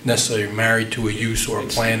anybody's necessarily married to a use or a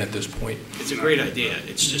plan at this point. It's a great idea.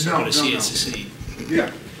 It's just I want to see it succeed.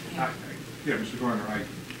 Yeah, yeah, Mr. Garner,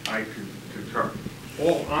 I concur.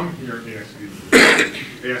 All I'm here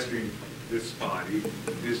asking this body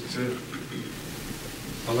is to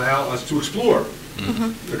allow us to explore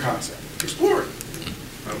the concept. Explore it,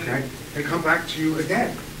 okay? And come back to you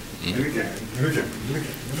again, and again, and again, and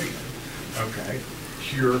again, and again. Okay,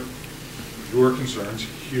 hear your concerns,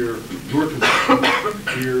 hear your concerns,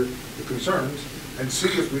 hear the concerns, and see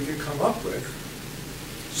if we can come up with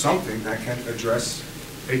something that can address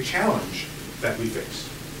a challenge that we face.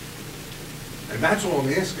 And that's all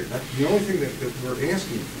I'm asking. The only thing that we're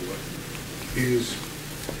asking for is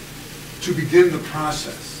to begin the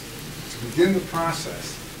process,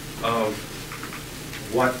 of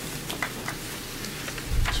what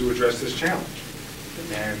to address this challenge.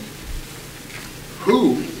 And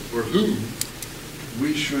who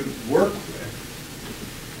we should work with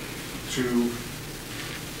to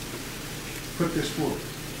put this forward.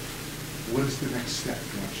 What is the next step?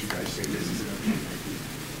 Once you guys say this is an okay idea,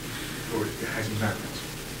 or it hasn't happened,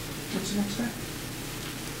 what's the next step?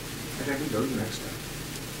 And then we go to the next step.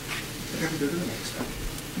 And then we go to the next step.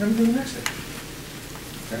 And then we go to the next step.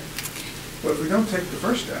 Okay? But if we don't take the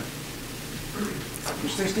first step, we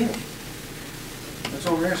stay still. That's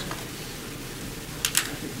all we're asking.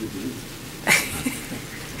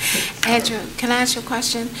 Andrew, can I ask you a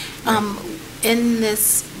question? In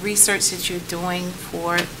this research that you're doing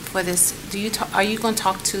for this, are you going to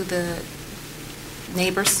talk to the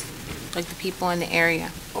neighbors, like the people in the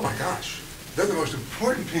area? Oh my gosh, they're the most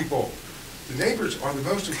important people. The neighbors are the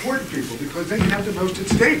most important people because they have the most at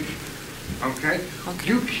stake. Okay? Okay.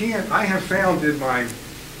 You can't, I have found in my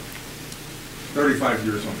 35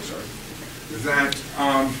 years on this earth, that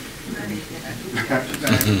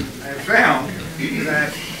I found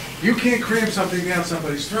that you can't cram something down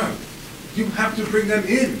somebody's throat. You have to bring them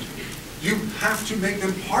in. You have to make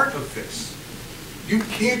them part of this. You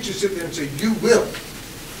can't just sit there and say, you will,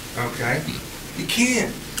 okay? You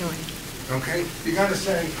can't, okay? You gotta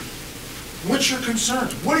say, what's your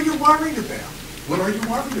concerns? What are you worried about? What are you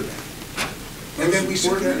worried about? And then we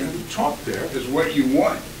sit there and talk there. Is what you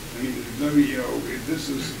want. I mean, you know, this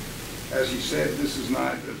is, as you said, this is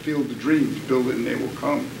not a field of dreams. Build it and they will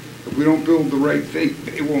come. If we don't build the right thing,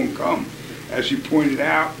 they won't come. As you pointed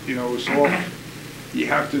out, you know, it's all, you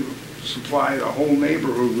have to supply the whole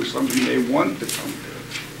neighborhood with something they want to come to.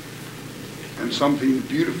 And something that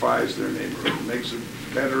beautifies their neighborhood, makes it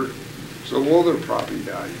better, so all their property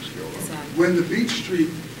values go up. When the Beach Street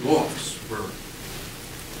lofts were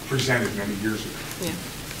presented many years ago,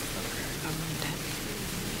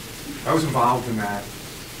 I was involved in that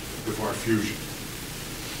with our fusion.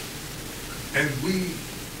 And we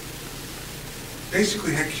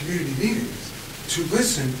basically had community meetings to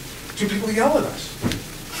listen to people yell at us.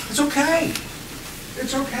 It's okay.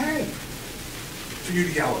 It's okay for you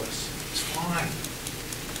to yell at us. It's fine.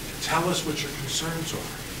 Tell us what your concerns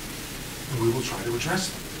are, and we will try to address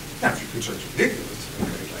them. Now, if your concerns are ridiculous,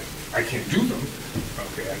 okay, like, I can't do them,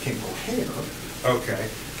 okay, I can't go here, okay,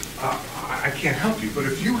 I can't help you. But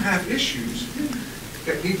if you have issues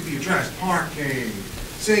that need to be addressed, parking,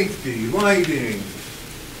 safety, lighting,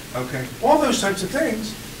 okay, all those types of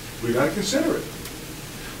things, we got to consider it.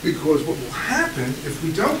 Because what will happen if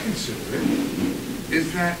we don't consider it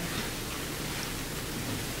is that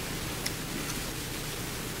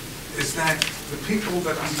the people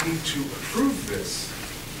that we need to approve this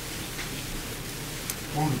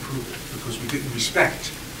won't approve it because we didn't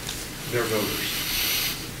respect their voters.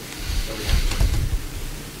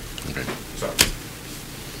 Okay. So,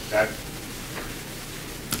 that,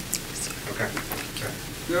 okay.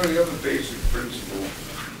 You know, the other basic principle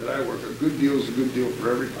that I work, a good deal is a good deal for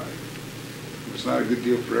everybody. If it's not a good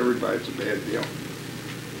deal for everybody, it's a bad deal.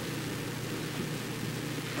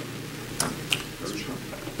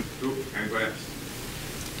 Anybody else?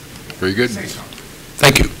 Very good. Say something.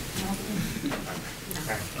 Thank you.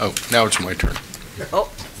 Oh, now it's my turn. Oh.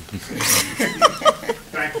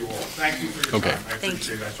 Thank you all. Thank you for your Okay. time. I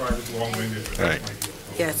appreciate it. Sorry I was long-winded, but that's my deal.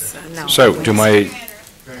 Yes, no. So, to my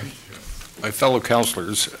Thank you. my fellow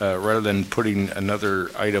counselors, rather than putting another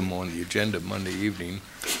item on the agenda Monday evening,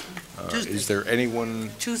 is there anyone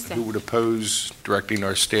Tuesday. who would oppose directing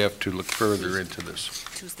our staff to look further into this,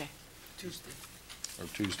 Tuesday. or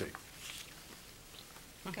Tuesday?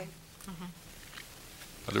 Okay.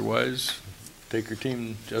 Otherwise, take your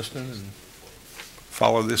team, Justin, and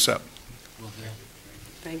follow this up.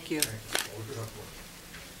 Thank you.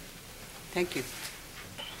 Thank you.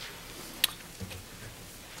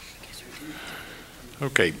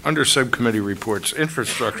 Okay, under subcommittee reports,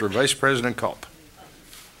 infrastructure, Vice President Culp.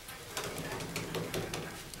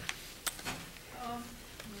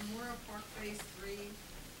 Memorial Park Phase 3.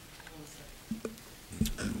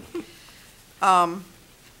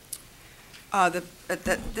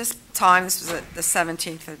 This time, this was the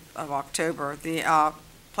 17th of October, the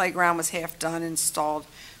playground was half done, installed,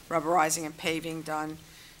 rubberizing and paving done.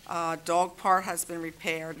 Dog park has been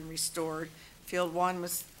repaired and restored. Field 1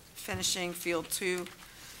 was finishing. Field 2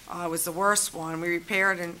 was the worst one. We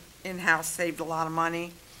repaired and in-house, saved a lot of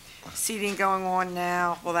money. Seating going on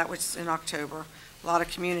now, well, that was in October. A lot of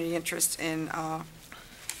community interest in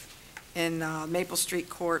Maple Street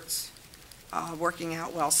courts, working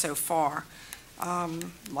out well so far.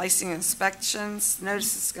 Licensing inspections,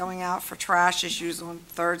 notices going out for trash issues on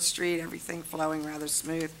 3rd Street, everything flowing rather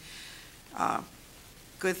smooth.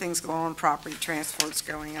 Good things going on, property transfers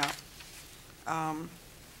going up.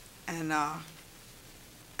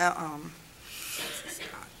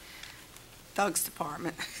 Doug's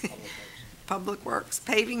department, Public Works,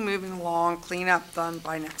 paving moving along, cleanup done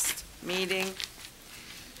by next meeting.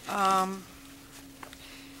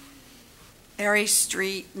 Airy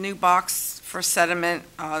Street, new box for sediment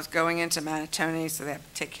is going into Manatoni, so they have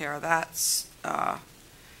to take care of that.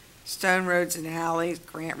 Stone roads and alleys,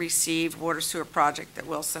 grant received, water sewer project at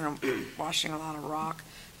Wilson, washing a lot of rock.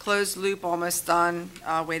 Closed loop almost done,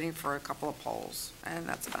 waiting for a couple of poles, and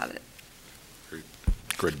that's about it.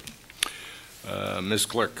 Good. Ms.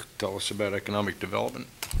 Clerk, tell us about economic development.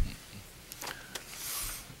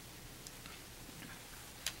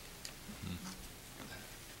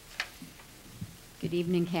 Good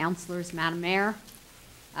evening, councilors, Madam Mayor.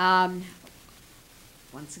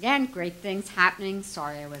 once again, great things happening.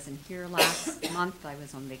 Sorry I wasn't here last month. I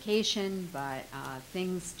was on vacation, but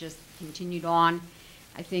things just continued on.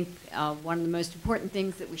 I think one of the most important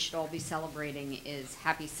things that we should all be celebrating is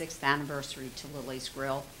happy 6th anniversary to Lily's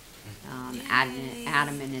Grill.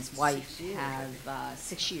 Adam and his wife have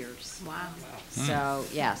 6 years. Wow. So,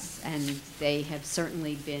 yes, and they have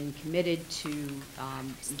certainly been committed to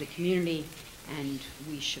the community, and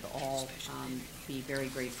we should all be very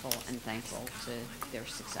grateful and thankful to their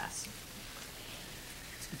success.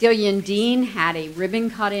 Delia and Dean had a ribbon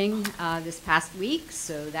cutting this past week,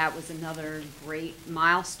 so that was another great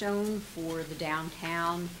milestone for the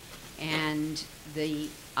downtown. And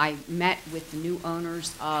I met with the new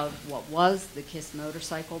owners of what was the KISS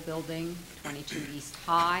Motorcycle Building, 22 East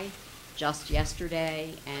High, just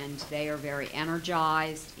yesterday, and they are very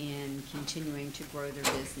energized in continuing to grow their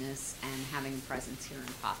business and having a presence here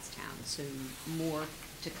in Pottstown. So more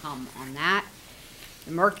to come on that.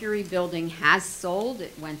 The Mercury Building has sold.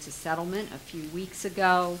 It went to settlement a few weeks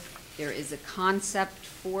ago. There is a concept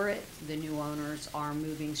for it. The new owners are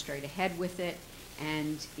moving straight ahead with it,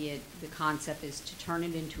 and the concept is to turn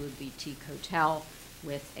it into a boutique hotel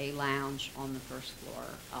with a lounge on the first floor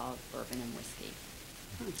of bourbon and whiskey.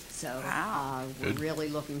 So we're really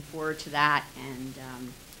looking forward to that, and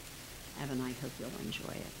Evan, I hope you'll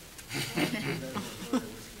enjoy it.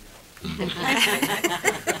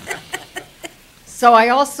 So I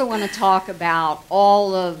also want to talk about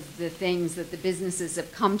all of the things that the businesses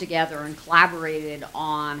have come together and collaborated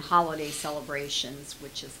on holiday celebrations,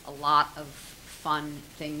 which is a lot of fun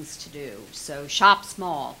things to do. So Shop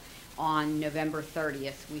Small on November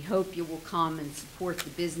 30th. We hope you will come and support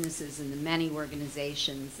the businesses and the many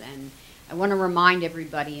organizations. And I want to remind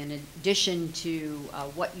everybody, in addition to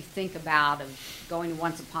what you think about of going to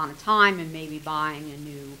Once Upon a Time and maybe buying a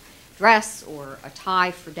new dress or a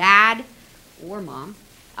tie for Dad or Mom,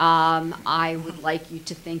 I would like you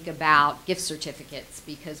to think about gift certificates,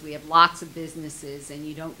 because we have lots of businesses and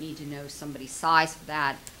you don't need to know somebody's size for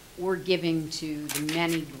that, or giving to the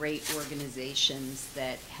many great organizations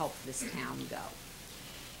that help this town go.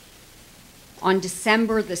 On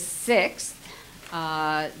December the 6th,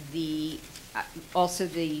 at the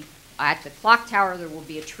clock tower, there will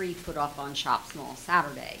be a tree put up on Shop Small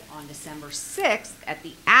Saturday. On December 6th, at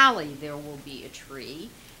the alley, there will be a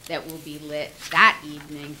tree that will be lit that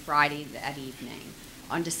evening, Friday that evening.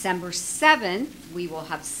 On December 7th, we will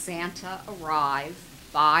have Santa arrive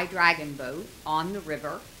by dragon boat on the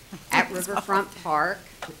river at Riverfront Park,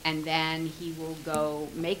 and then he will go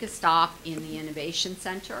make a stop in the Innovation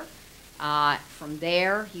Center. From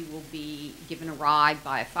there, he will be given a ride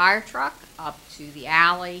by a fire truck up to the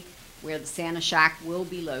alley where the Santa Shack will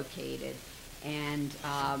be located. And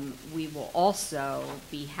we will also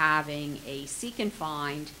be having a Seek and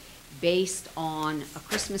Find based on A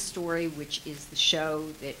Christmas Story, which is the show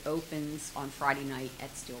that opens on Friday night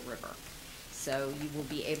at Steel River. So you will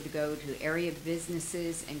be able to go to area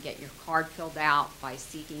businesses and get your card filled out by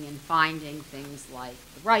seeking and finding things like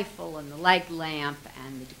the rifle and the leg lamp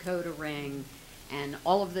and the decoder ring and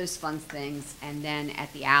all of those fun things. And then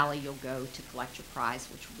at the alley, you'll go to collect your prize,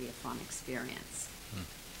 which will be a fun experience.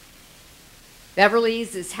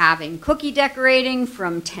 Beverly's is having cookie decorating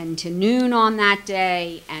from 10 to noon on that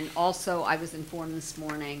day. And also, I was informed this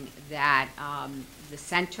morning that the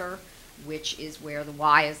center, which is where the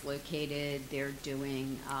Y is located, they're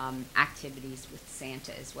doing activities with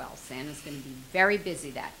Santa as well. Santa's going to be very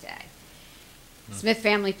busy that day. Smith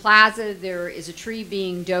Family Plaza, there is a tree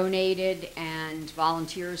being donated, and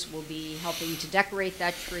volunteers will be helping to decorate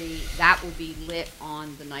that tree. That will be lit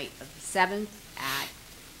on the night of the 7th at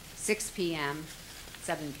 6 p.m.,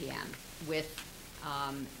 7 p.m., with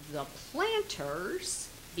the planters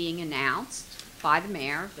being announced by the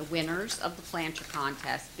mayor. The winners of the planter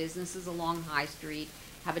contest, businesses along High Street,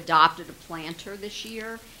 have adopted a planter this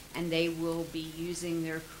year, and they will be using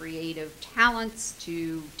their creative talents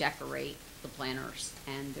to decorate the planters.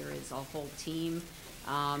 And there is a whole team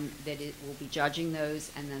that will be judging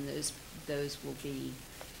those, and then those will be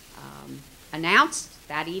announced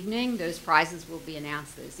that evening. Those prizes will be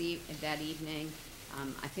announced that evening.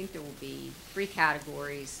 I think there will be 3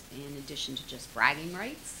 categories in addition to just bragging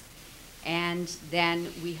rights. And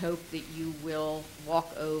then we hope that you will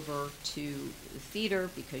walk over to the theater,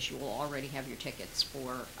 because you will already have your tickets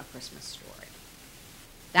for A Christmas Story.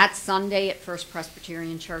 That Sunday at First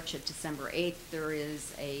Presbyterian Church at December 8th, there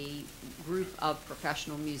is a group of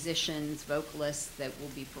professional musicians, vocalists that will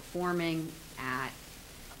be performing at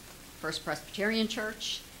First Presbyterian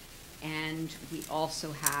Church. And we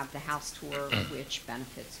also have the house tour, which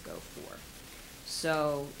benefits go for.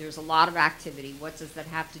 So there's a lot of activity. What does that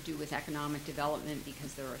have to do with economic development?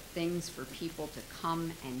 Because there are things for people to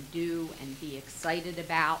come and do and be excited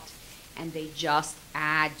about, and they just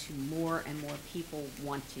add to more and more people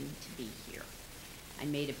wanting to be here. I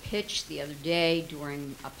made a pitch the other day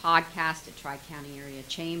during a podcast at Tri-County Area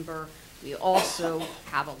Chamber. We also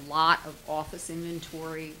have a lot of office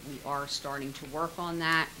inventory. We are starting to work on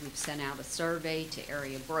that. We've sent out a survey to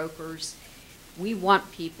area brokers. We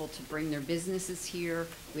want people to bring their businesses here.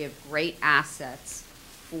 We have great assets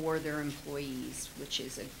for their employees, which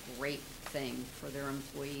is a great thing for their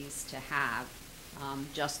employees to have,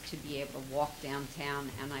 just to be able to walk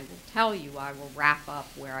downtown. And I will tell you, I will wrap up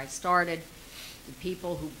where I started. The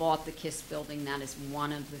people who bought the KISS building, that is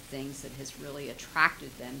one of the things that has really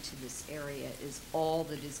attracted them to this area, is all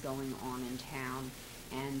that is going on in town,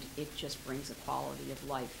 and it just brings a quality of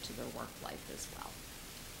life to their work life as well.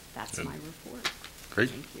 That's Good. my report. Great.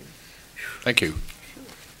 Thank you. Thank you.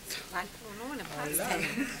 A lot going on in Pottstown.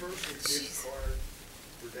 First, a gift card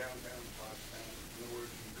for downtown Pottstown. In other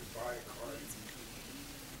words, you could buy a card and you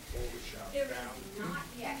could always shop down. Not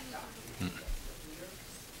yet, Dr.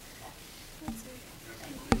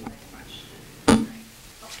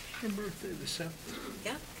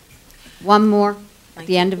 Yeah. One more. At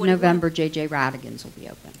the end of 1941. November, J.J. Radigan's will be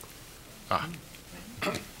open. Ah.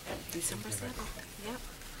 December 7th. Yep.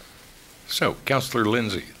 So, Counselor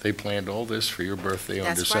Lindsay, they planned all this for your birthday on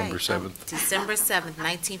That's December right. 7th? December 7th,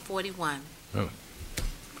 1941. Oh.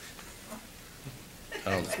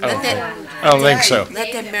 I don't that- think so.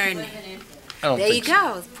 Let them marinate. I don't There you think so.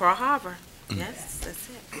 go, Pearl Harbor. Yes, that's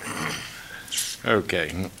it.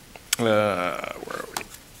 Okay. Where are we?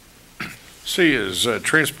 C is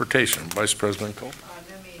Transportation. Vice President Cole?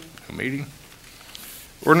 No meeting.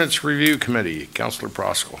 Ordinance Review Committee, Counselor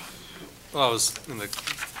Proskal. Well, I was in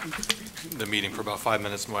the meeting for about 5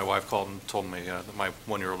 minutes, and my wife called and told me that my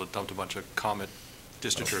 1-year-old had dumped a bunch of Comet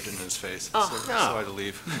dish detergent in his face, Oh. so I had to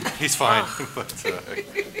leave. He's fine, but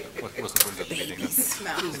wasn't going to the meeting.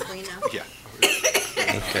 Smells clean up. Yeah.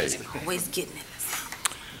 Okay. Always getting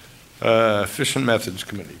it. Fish and Methods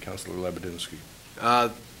Committee, Counselor Lebedinsky.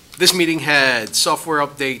 This meeting had software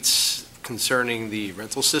updates concerning the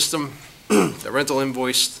rental system. The rental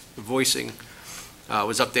invoicing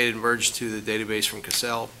was updated and merged to the database from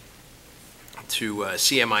Cassell to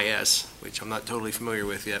CMIS, which I'm not totally familiar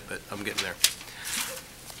with yet, but I'm getting there.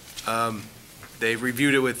 They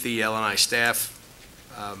reviewed it with the L&I staff.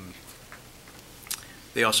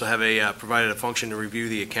 They also have provided a function to review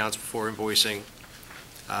the accounts before invoicing,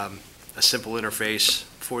 a simple interface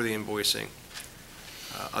for the invoicing.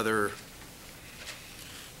 Other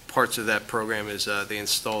parts of that program is they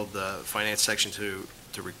installed the finance section to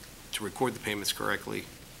record the payments correctly.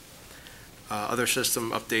 Other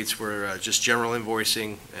system updates were just general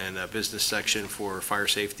invoicing and a business section for fire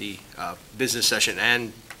safety, business session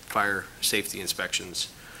and fire safety inspections.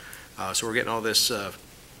 So we're getting all this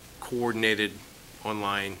coordinated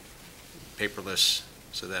online, paperless,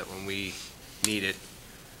 so that when we need it,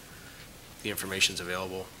 the information's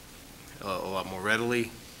available a lot more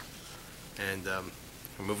readily, and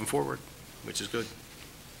we're moving forward, which is good.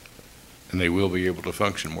 And they will be able to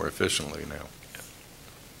function more efficiently now.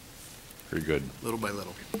 Very good. Little by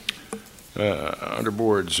little. Under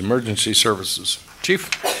Boards, Emergency Services. Chief?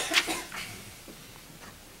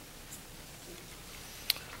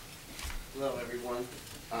 Hello, everyone.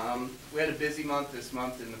 We had a busy month this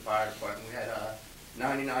month in the fire department. We had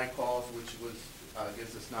 99 calls, which was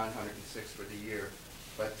gives us 906 for the year,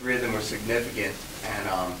 but 3 of them were significant, and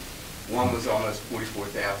one was almost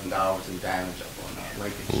 $44,000 in damage up on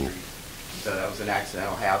Lincoln Street. So that was an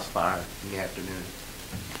accidental house fire in the afternoon.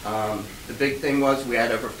 The big thing was we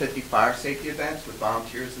had over 50 fire safety events with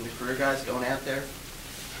volunteers and the career guys going out there.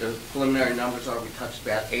 The preliminary numbers are we touched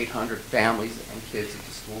about 800 families and kids at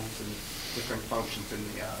the schools and different functions in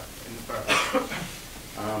the borough.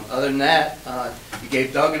 Other than that, he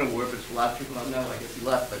gave Doug an award, which a lot of people don't know. I guess he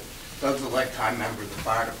left, but Doug's a lifetime member of the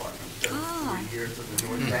fire department. He's done 40 years of the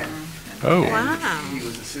North End. Oh. And Wow. he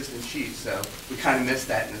was assistant chief, so we kind of missed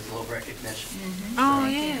that in his little recognition. Oh,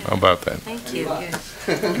 yeah. How about that? Thank you.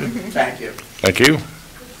 Thank you. Thank you.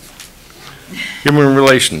 Human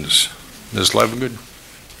Relations, Ms. Levengood.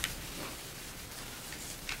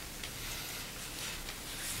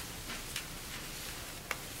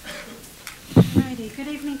 Righty. Good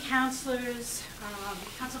evening, councilors,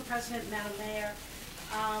 council president, Madam Mayor.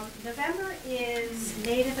 November is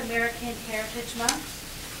Native American Heritage Month.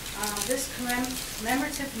 This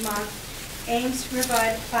commemorative month aims to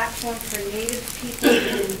provide a platform for Native people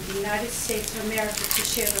in the United States of America to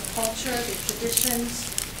share their culture, their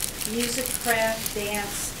traditions, music, craft,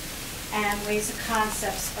 dance, and raise the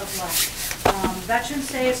concepts of life. Veterans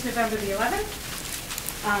Day is November the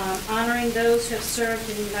 11th, honoring those who have served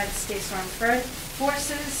in the United States Armed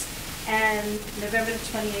Forces, and November the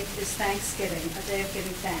 28th is Thanksgiving, a day of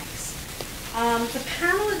giving thanks. The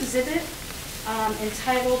panel exhibit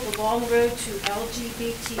entitled The Long Road to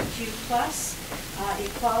LGBTQ+,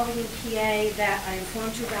 Equality in PA, that I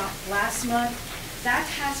informed you about last month, that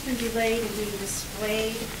has been delayed and being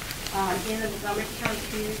displayed in the Montgomery County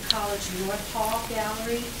Community College North Hall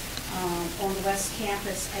Gallery on the West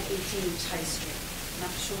Campus at 18 East High Street. I'm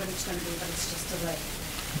not sure when it's going to be, but it's just delayed.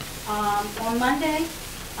 On Monday,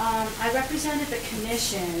 I represented the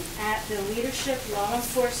commission at the Leadership, Law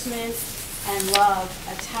Enforcement, and Love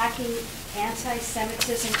Attacking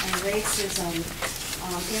Anti-Semitism and Racism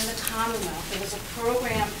in the Commonwealth. There was a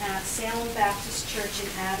program at Salem Baptist Church in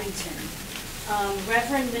Abington.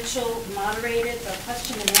 Reverend Mitchell moderated the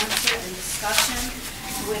question and answer and discussion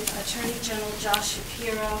with Attorney General Josh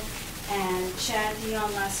Shapiro and Chad Dion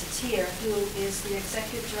Lasseter, who is the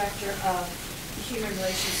Executive Director of the Human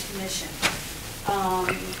Relations Commission.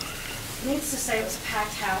 Needless to say, it was a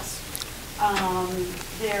packed house.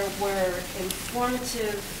 There were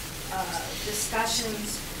informative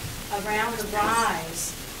discussions around the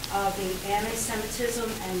rise of the anti-Semitism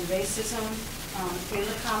and racism in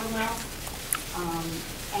the Commonwealth.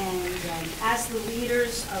 As the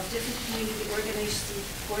leaders of different community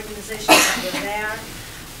organizations that were there,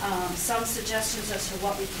 some suggestions as to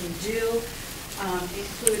what we can do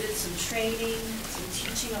included some training, some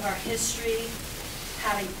teaching of our history,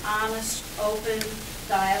 having honest, open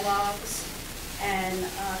dialogues, and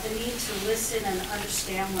the need to listen and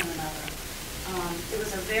understand one another. It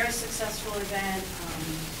was a very successful event.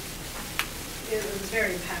 It was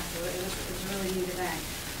very impactful. It was a really neat event.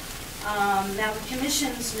 Now the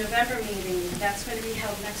Commission's November meeting, that's going to be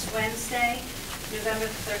held next Wednesday, November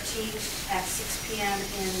 13th at 6 p.m.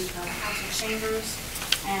 in Council Chambers.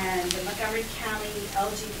 And the Montgomery County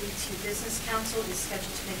LGBT Business Council is scheduled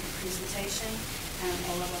to make a presentation, and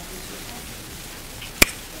all are welcome to attend.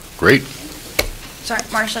 Great. Sorry,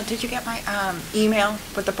 Marcia, did you get my email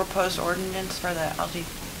with the proposed ordinance for the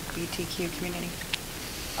LGBTQ community?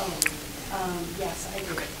 Oh, yes, I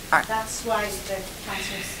do. Okay. All right. That's why the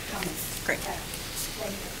council's coming. Great. Okay.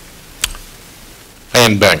 Thank you.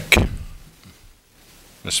 Land Bank.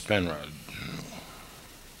 Ms. Penrod.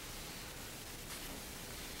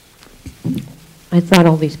 I thought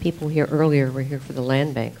all these people here earlier were here for the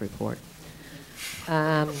land bank report.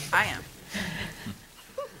 I am.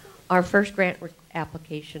 Our first grant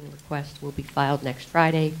application request will be filed next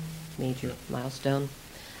Friday, major milestone.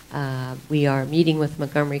 We are meeting with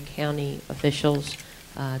Montgomery County officials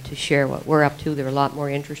to share what we're up to. They're a lot more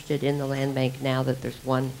interested in the land bank now that there's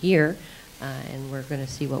one here, and we're going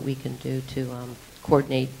to see what we can do to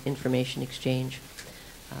coordinate information exchange.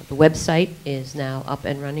 The website is now up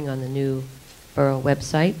and running on the new Borough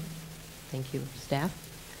website. Thank you, staff.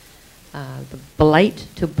 The Blight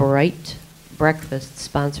to Bright breakfast,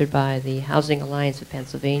 sponsored by the Housing Alliance of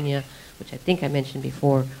Pennsylvania, which I think I mentioned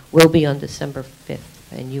before, will be on December 5th,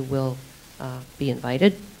 and you will be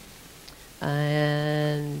invited.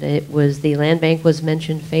 And it was, the land bank was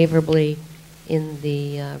mentioned favorably in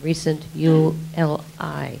the recent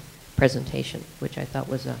ULI presentation, which I thought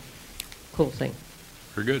was a cool thing.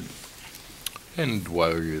 Very good. And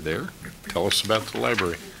while you're there, tell us about the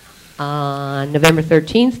library. On November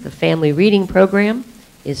 13th, the Family Reading Program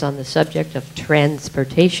is on the subject of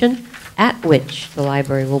transportation, at which the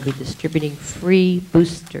library will be distributing free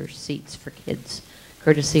booster seats for kids,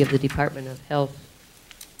 courtesy of the Department of Health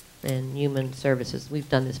and Human Services. We've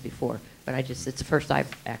done this before, but it's the first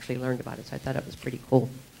I've actually learned about it, so I thought it was pretty cool.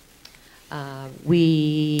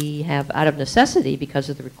 We have, out of necessity, because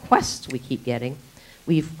of the requests we keep getting,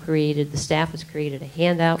 the staff has created a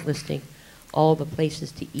handout listing all the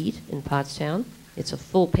places to eat in Pottstown. It's a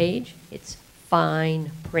full page. It's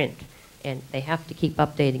fine print, and they have to keep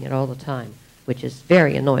updating it all the time, which is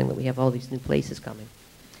very annoying that we have all these new places coming.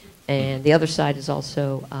 And the other side is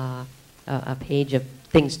also a page of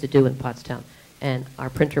things to do in Pottstown. And our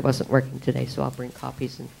printer wasn't working today, so I'll bring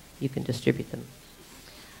copies and you can distribute them.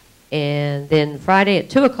 And then Friday at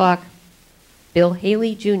 2 o'clock, Bill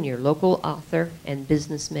Haley Jr., local author and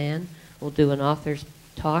businessman, will do an author's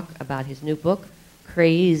talk about his new book,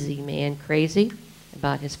 Crazy Man Crazy,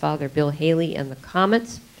 about his father, Bill Haley, and the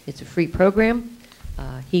Comets. It's a free program.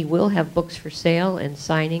 He will have books for sale and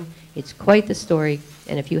signing. It's quite the story,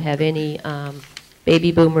 and if you have any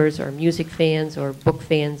baby boomers or music fans or book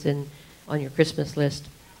fans on your Christmas list,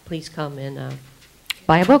 please come and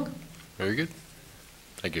buy a book. Very good.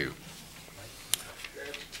 Thank you.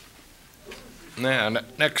 Now,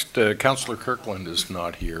 next, Councilor Kirkland is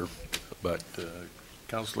not here, but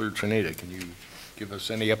Councilor Trinita, can you give us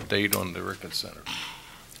any update on the Ricketts Center?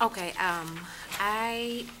 Okay,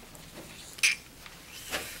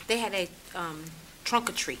 they had a trunk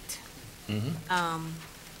or treat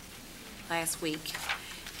last week,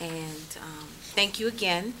 and thank you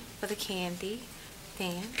again for the candy.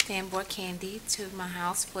 Dan brought candy to my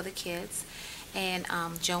house for the kids, and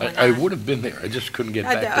Joe and I would have been there, I just couldn't get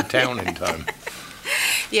back to town in time.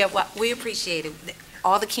 Yeah, well, we appreciate it.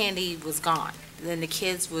 All the candy was gone. Then the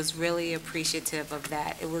kids was really appreciative of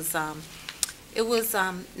that. It was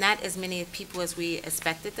not as many people as we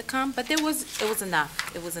expected to come, but it was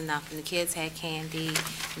enough. It was enough, and the kids had candy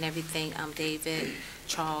and everything. David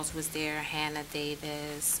Charles was there, Hannah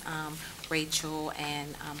Davis, Rachel,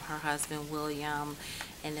 and her husband William.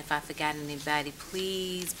 And if I forgot anybody,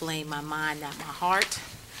 please blame my mind, not my heart.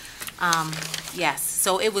 Yes,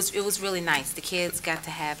 so it was really nice. The kids got to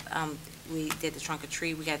have. We did the trunk or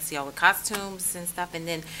treat. We got to see all the costumes and stuff, and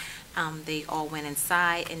then they all went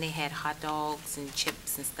inside and they had hot dogs and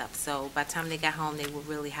chips and stuff. So by the time they got home, they were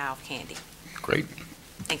really high off candy. Great.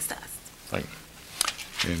 Thanks to us. Thank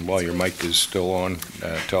you. And while your mic is still on,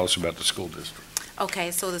 tell us about the school district.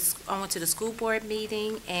 Okay, so I went to the school board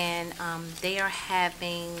meeting, and they are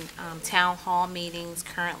having town hall meetings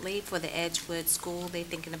currently for the Edgewood School. They're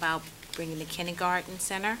thinking about bringing the kindergarten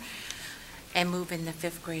center and moving the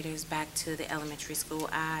fifth graders back to the elementary school.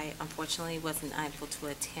 I unfortunately wasn't able to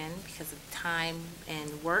attend because of time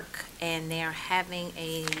and work, and they're having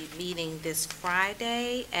a meeting this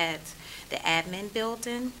Friday at the admin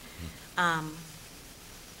building,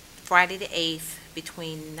 Friday the 8th,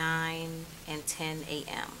 between 9 and 10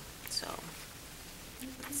 a.m. So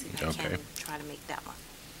let's see if I can try to make that one.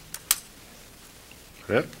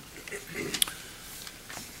 Good.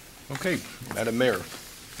 Okay, Madam Mayor,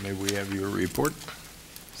 may we have your report?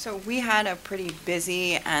 So we had a pretty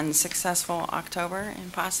busy and successful October in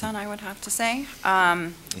Pottstown, I would have to say.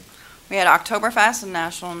 We had Oktoberfest, a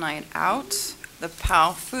national night out, the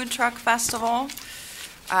POW Food Truck Festival.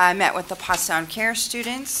 I met with the Pottstown Care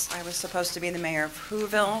students. I was supposed to be the mayor of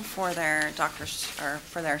Whoville for their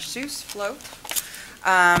for their Seuss float,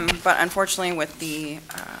 but unfortunately, with the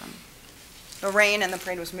rain and the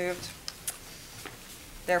parade was moved,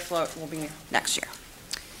 their float will be next year.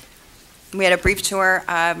 We had a brief tour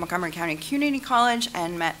of Montgomery County Community College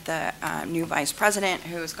and met the new vice president,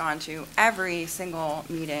 who has gone to every single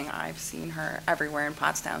meeting. I've seen her everywhere in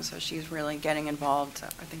Pottstown, so she's really getting involved. So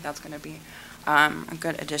I think that's going to be a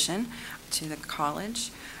good addition to the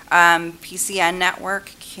college. PCN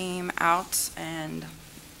Network came out and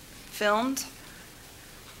filmed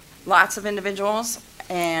lots of individuals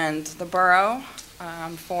and the borough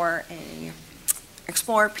for a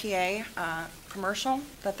Explore PA commercial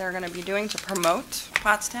that they're going to be doing to promote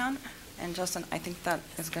Pottstown. And Justin, I think that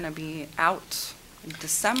is going to be out in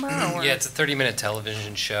December? Or? Yeah, it's a 30-minute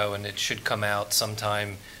television show, and it should come out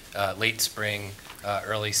sometime late spring,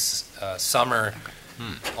 early summer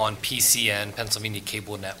on PCN, Pennsylvania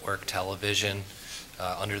Cable Network Television,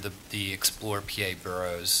 under the Explore PA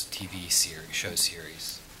Borough's TV show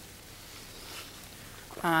series.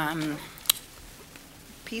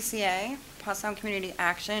 PCA, Pottstown Community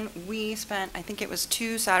Action, we spent, I think it was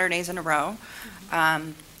 2 Saturdays in a row.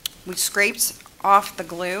 We scraped off the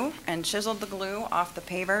glue and chiseled the glue off the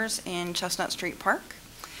pavers in Chestnut Street Park.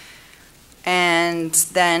 And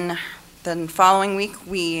then the following week,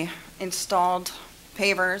 we installed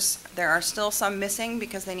pavers. There are still some missing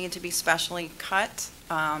because they need to be specially cut.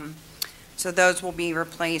 So those will be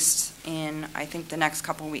replaced in, I think, the next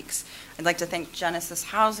couple weeks. I'd like to thank Genesis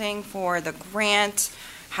Housing for the grant,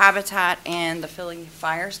 Habitat, and the Philly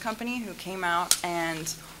Fires Company, who came out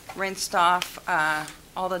and rinsed off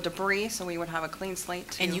all the debris so we would have a clean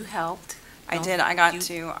slate. And you helped. I did. I got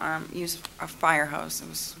to use a fire hose. It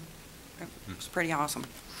was pretty awesome.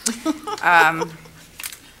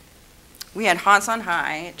 We had Haunts on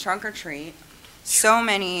High, Trunk or Treat, so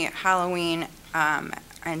many Halloween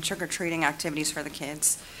and trick-or-treating activities for the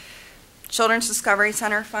kids. Children's Discovery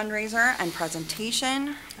Center fundraiser and presentation.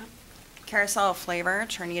 Yep. Carousel of Flavor.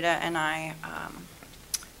 Trinita and I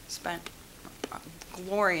spent a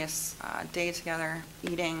glorious day together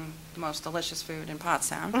eating the most delicious food in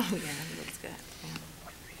Pottstown. Yeah, it looks good. Yeah.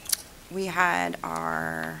 We had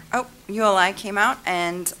our, ULI came out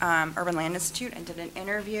and Urban Land Institute and did an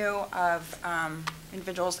interview of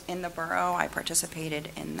individuals in the borough. I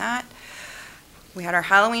participated in that. We had our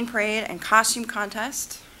Halloween parade and costume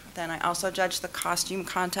contest. Then I also judged the costume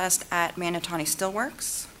contest at Manatawny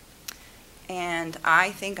Steelworks. And I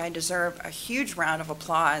think I deserve a huge round of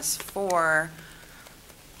applause for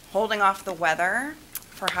holding off the weather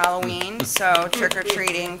for Halloween, so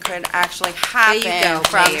trick-or-treating could actually There you happen go,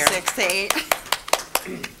 from Mayor. 6 to 8.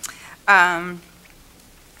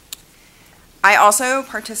 I also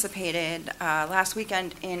participated last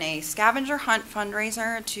weekend in a scavenger hunt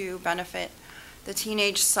fundraiser to benefit the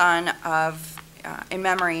teenage son of, in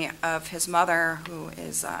memory of his mother, who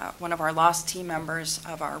is one of our lost team members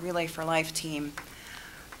of our Relay for Life team.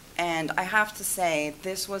 And I have to say,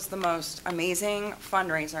 this was the most amazing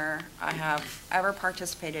fundraiser I have ever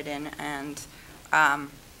participated in, and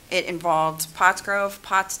it involved Pottsgrove,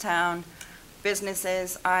 Pottstown,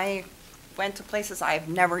 businesses. I went to places I've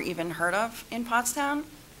never even heard of in Pottstown.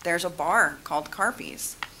 There's a bar called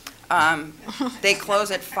Carpy's. They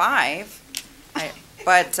close at 5,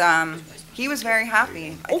 but he was very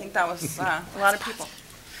happy. I think that was a lot of people.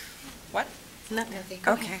 What? Nothing.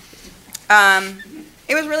 Okay.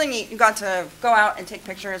 It was really neat. You got to go out and take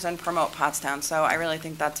pictures and promote Pottstown, so I really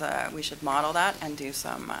think that's we should model that and do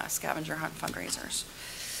some scavenger hunt fundraisers.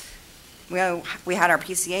 We had our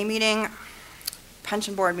PCA meeting,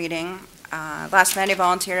 pension board meeting. Last night I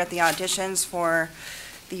volunteered at the auditions for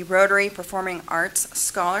the Rotary Performing Arts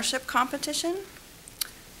Scholarship Competition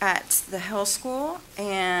at the Hill School,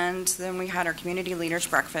 and then we had our community leaders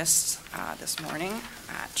breakfast this morning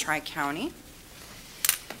at Tri-County.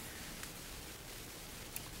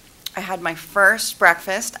 I had my first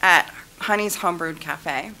breakfast at Honey's Homebrewed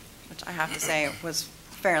Cafe, which I have to say was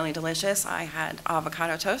fairly delicious. I had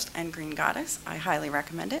avocado toast and green goddess. I highly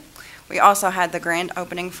recommend it. We also had the grand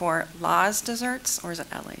opening for La's Desserts, or is it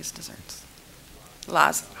LA's Desserts?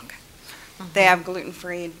 La's, okay. They have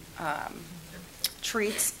gluten-free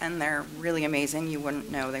treats, and they're really amazing. You wouldn't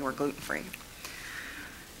know they were gluten-free.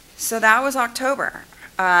 So that was October.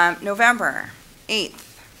 November 8th,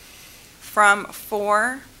 from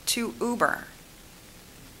 4 to Uber,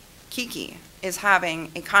 Kiki is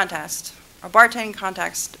having a contest, a bartending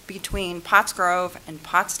contest between Pottsgrove and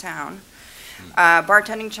Pottstown.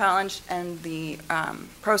 Bartending challenge, and the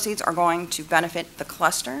proceeds are going to benefit the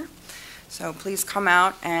cluster. So please come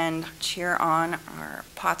out and cheer on our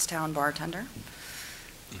Pottstown bartender.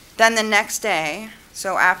 Then the next day,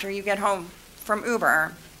 so after you get home from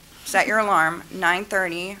Uber, set your alarm,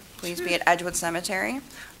 9:30, please be at Edgewood Cemetery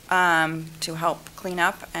to help clean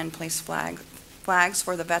up and place flags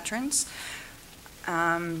for the veterans.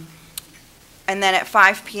 And then at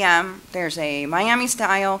 5 p.m., there's a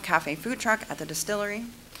Miami-style cafe food truck at the distillery.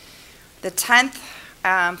 The 10th,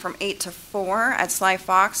 from 8 to 4 at Sly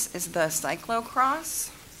Fox is the cyclocross.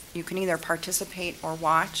 You can either participate or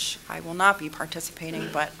watch. I will not be participating,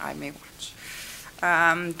 but I may watch.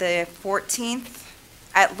 The 14th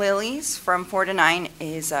at Lily's from 4 to 9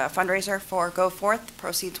 is a fundraiser for Go Forth.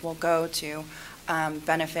 Proceeds will go to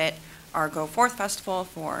benefit our Go Forth Festival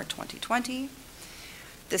for 2020.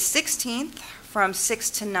 The 16th, from 6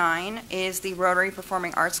 to 9, is the Rotary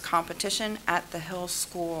Performing Arts Competition at the Hill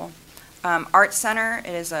School Art Center.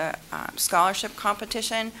 It is a scholarship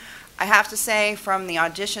competition. I have to say, from the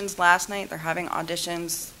auditions last night, they're having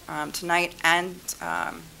auditions tonight and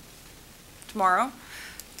tomorrow.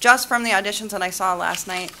 Just from the auditions that I saw last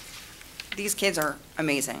night, these kids are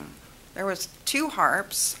amazing. There was 2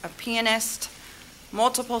 harps, a pianist,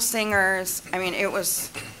 multiple singers. I mean, it was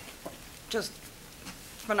just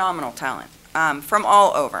phenomenal talent from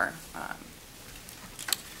all over.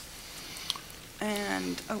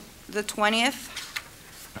 The 20th,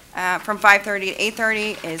 from 5:30 to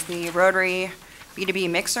 8:30 is the Rotary B2B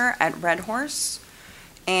Mixer at Red Horse.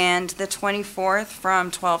 And the 24th,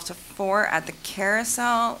 from 12 to 4 at the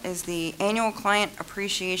Carousel, is the annual Client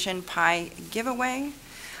Appreciation Pie Giveaway.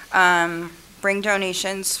 Bring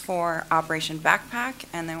donations for Operation Backpack,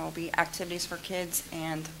 and there will be activities for kids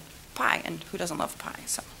and pie, and who doesn't love pie?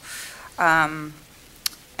 So, and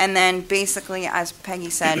then basically, as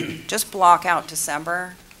Peggy said, just block out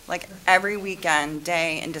December, like every weekend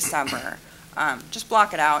day in December. Just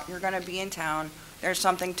block it out. You're going to be in town. There's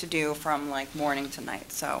something to do from like morning to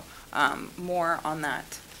night. So more on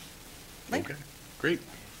that later. Okay, great.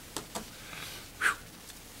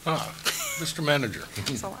 Mr. Manager.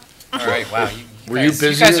 Thanks a lot. All right, wow. Were you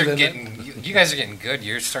busier you guys are than getting, you guys are getting good.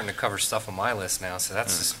 You're starting to cover stuff on my list now, so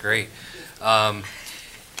that's just great.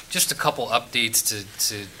 Just a couple updates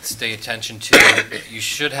to stay attention to. You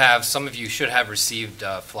should have, some of you should have received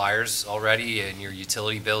flyers already in your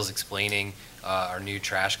utility bills explaining our new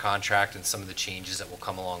trash contract and some of the changes that will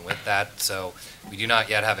come along with that. So we do not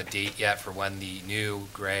yet have a date yet for when the new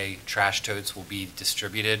gray trash totes will be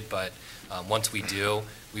distributed, but once we do,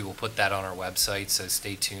 we will put that on our website, so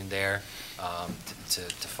stay tuned there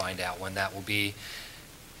to find out when that will be.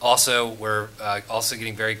 Also, we're also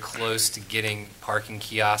getting very close to getting parking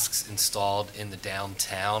kiosks installed in the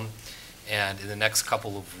downtown. And in the next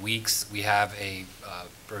couple of weeks, we have a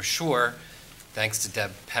brochure, thanks to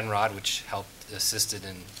Deb Penrod, which assisted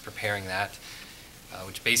in preparing that,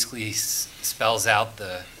 which basically spells out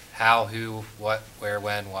the how, who, what, where,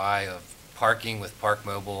 when, why of parking with Park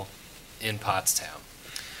Mobile in Pottstown.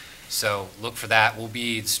 So look for that. We'll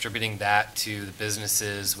be distributing that to the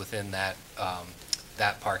businesses within that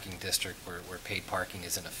that parking district where paid parking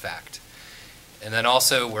is in effect. And then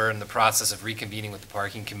also we're in the process of reconvening with the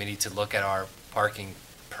parking committee to look at our parking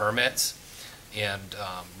permits. And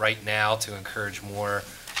right now, to encourage more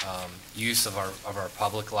use of our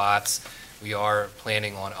public lots, we are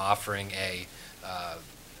planning on offering a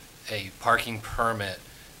parking permit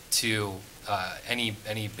to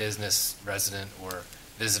any business resident or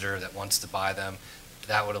visitor that wants to buy them.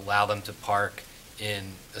 That would allow them to park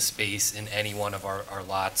in a space in any one of our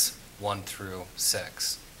lots 1 through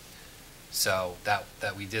 6. So that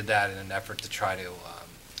we did that in an effort to try to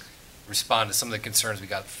respond to some of the concerns we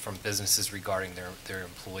got from businesses regarding their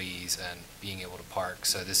employees and being able to park.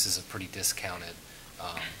 So this is a pretty discounted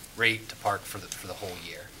rate to park for the whole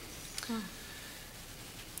year.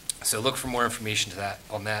 So look for more information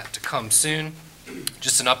on that to come soon.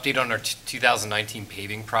 Just an update on our 2019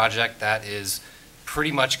 paving project. That is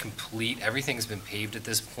pretty much complete. Everything's been paved at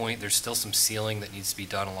this point. There's still some sealing that needs to be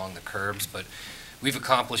done along the curbs, but we've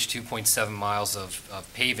accomplished 2.7 miles of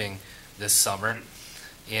paving this summer.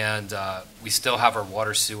 And we still have our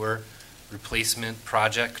water sewer replacement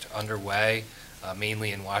project underway,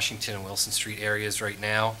 mainly in Washington and Wilson Street areas right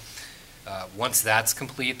now. Once that's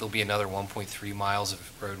complete, there'll be another 1.3 miles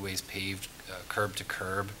of roadways paved curb to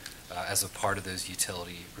curb as a part of those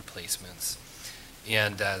utility replacements.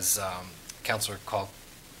 And as Councilor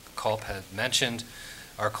Culp had mentioned,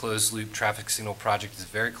 our closed loop traffic signal project is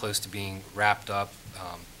very close to being wrapped up.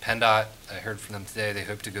 PennDOT, I heard from them today, they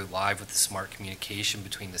hope to go live with the smart communication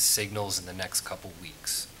between the signals in the next couple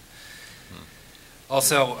weeks.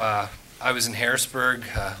 Also, I was in Harrisburg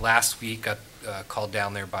last week, got called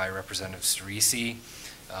down there by Representative Cerisi,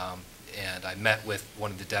 and I met with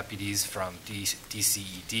one of the deputies from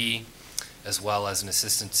DCED, as well as an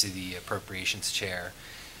assistant to the appropriations chair,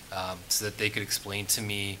 so that they could explain to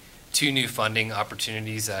me 2 new funding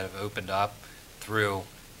opportunities that have opened up through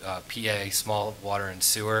PA Small Water and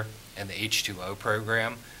Sewer and the H2O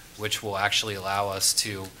program, which will actually allow us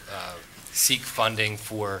to seek funding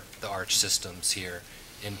for the arch systems here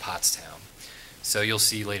in Pottstown. So you'll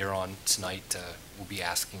see later on tonight, we'll be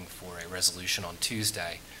asking for a resolution on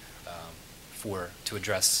Tuesday to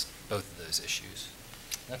address both of those issues.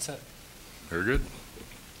 That's it. Very good.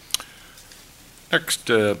 Next,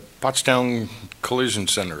 Pottstown Collision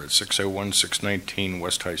Center at 601 619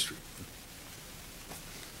 West High Street.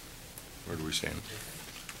 Where do we stand?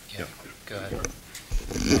 Yeah, go ahead.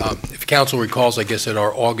 If council recalls, I guess at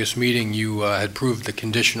our August meeting, you had approved the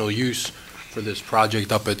conditional use for this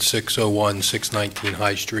project up at 601 619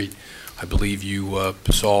 High Street. I believe you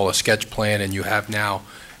saw a sketch plan, and you have now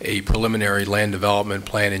a preliminary land development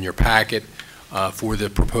plan in your packet for the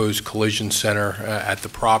proposed collision center at the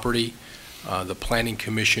property. The Planning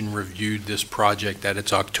Commission reviewed this project at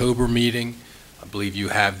its October meeting. I believe you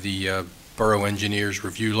have the Borough Engineer's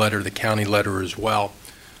review letter, the county letter as well.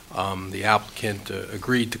 The applicant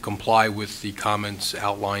agreed to comply with the comments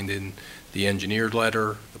outlined in the engineered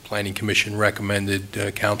letter. The Planning Commission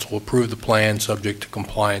recommended council approve the plan subject to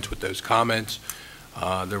compliance with those comments.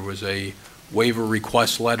 There was a waiver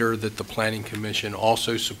request letter that the Planning Commission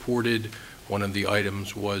also supported. One of the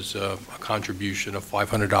items was a contribution of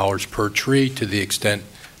 $500 per tree to the extent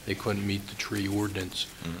they couldn't meet the tree ordinance.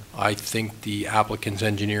 I think the applicant's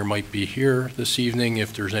engineer might be here this evening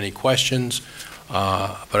if there's any questions,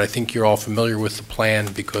 but I think you're all familiar with the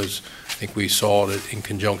plan because I think we saw it in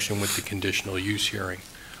conjunction with the conditional use hearing.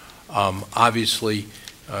 Obviously,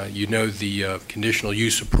 you know the conditional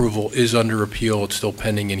use approval is under appeal. It's still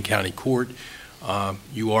pending in county court.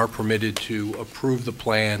 You are permitted to approve the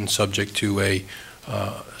plan subject to a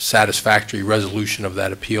satisfactory resolution of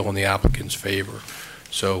that appeal in the applicant's favor.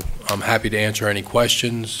 So I'm happy to answer any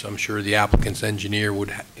questions. I'm sure the applicant's engineer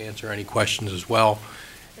would answer any questions as well.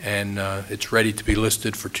 And it's ready to be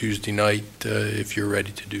listed for Tuesday night if you're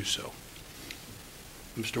ready to do so.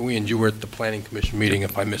 Mr. Weand, you were at the Planning Commission meeting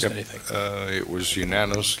if I missed anything. It was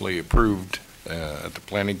unanimously approved at the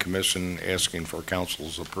Planning Commission, asking for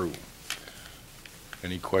council's approval.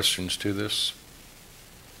 Any questions to this?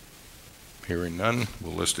 Hearing none,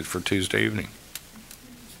 we'll list it for Tuesday evening.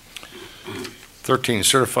 13,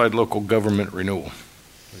 certified local government renewal.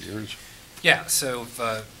 Yours? Yeah, so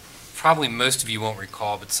probably most of you won't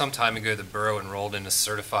recall, but some time ago the borough enrolled in a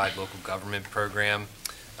certified local government program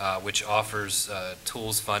which offers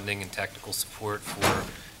tools, funding, and technical support for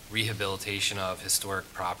rehabilitation of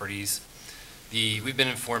historic properties. We've been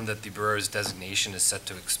informed that the borough's designation is set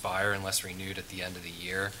to expire unless renewed at the end of the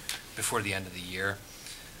year, before the end of the year.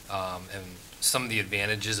 And some of the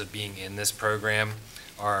advantages of being in this program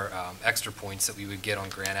are extra points that we would get on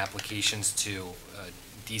grant applications to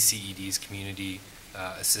DCED's Community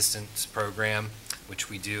Assistance Program, which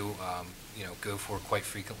we do go for quite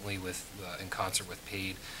frequently with in concert with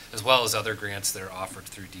PAID, as well as other grants that are offered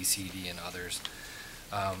through DCED and others.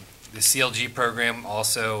 The CLG program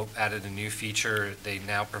also added a new feature. They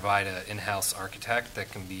now provide an in-house architect that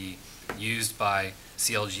can be used by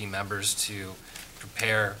CLG members to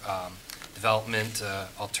prepare development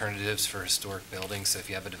alternatives for historic buildings. So if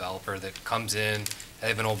you have a developer that comes in, they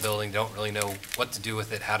have an old building, don't really know what to do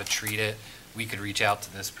with it, how to treat it, we could reach out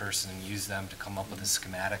to this person and use them to come up with a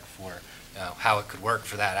schematic for how it could work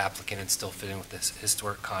for that applicant and still fit in with this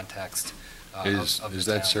historic context of Is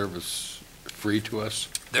the that town. service free to us?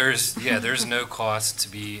 There's no cost to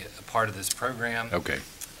be a part of this program. Okay.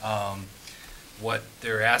 What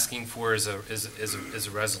they're asking for is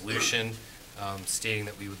a resolution stating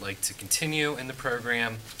that we would like to continue in the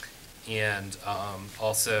program, and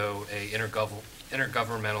also a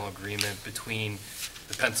intergovernmental agreement between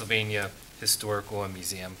the Pennsylvania Historical and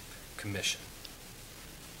Museum Commission.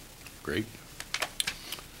 Great.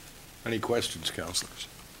 Any questions, councilors?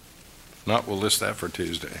 If not, we'll list that for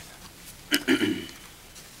Tuesday.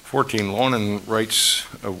 14, lawn and rights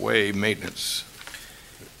of way maintenance.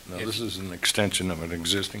 Now, this is an extension of an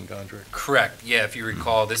existing contract? Correct. Yeah, if you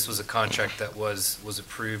recall, this was a contract that was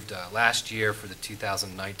approved last year for the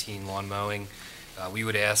 2019 lawn mowing. We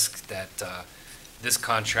would ask that this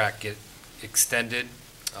contract get extended.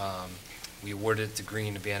 We awarded it to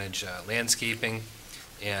Green Advantage Landscaping,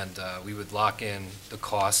 and we would lock in the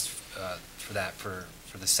cost for that for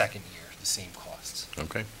the second year, the same costs.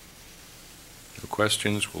 Okay. No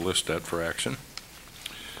questions, we'll list that for action.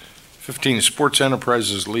 15, Sports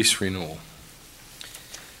Enterprises lease renewal.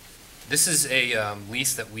 This is a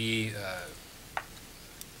lease that the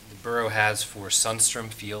borough has for Sunstrom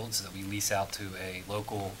Fields that we lease out to a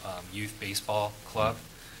local youth baseball club.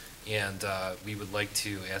 And we would like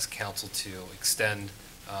to ask council to extend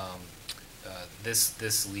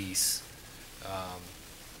this lease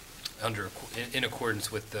in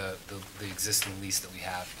accordance with the existing lease that we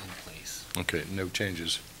have in place. Okay, no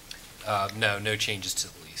changes. No changes to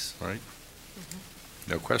the lease. All right.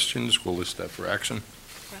 No questions, we'll list that for action.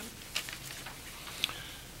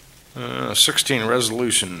 16,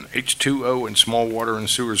 resolution, H2O and small water and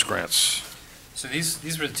sewers grants. So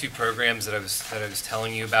these were the two programs that I was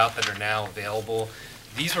telling you about that are now available.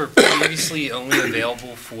 These were previously only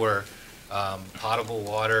available for potable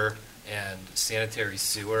water and sanitary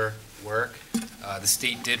sewer work. The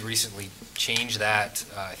state did recently change that,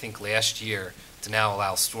 I think last year, to now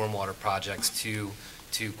allow stormwater projects to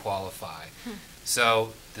qualify.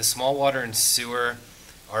 So the small water and sewer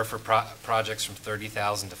are for projects from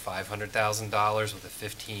 $30,000 to $500,000 with a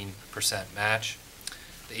 15% match.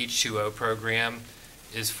 The H2O program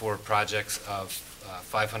is for projects of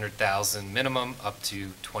 $500,000 minimum up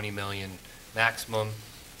to $20 million maximum.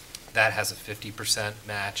 That has a 50%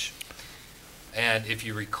 match. And if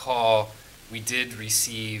you recall, we did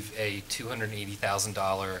receive a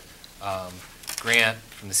 $280,000 grant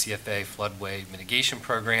from the CFA Floodway Mitigation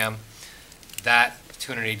Program. That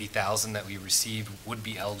 $280,000 that we received would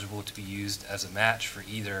be eligible to be used as a match for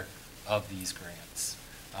either of these grants.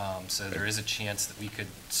 So there is a chance that we could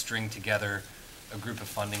string together a group of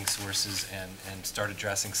funding sources and start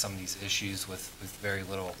addressing some of these issues with very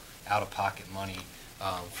little out-of-pocket money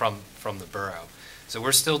from the borough. So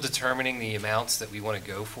we're still determining the amounts that we want to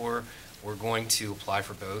go for. We're going to apply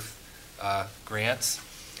for both grants,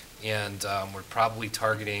 and we're probably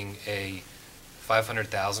targeting a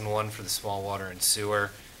 $500,000 one for the small water and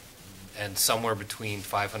sewer, and somewhere between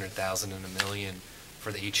 $500,000 and $1 million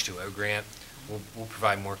for the H2O grant. We'll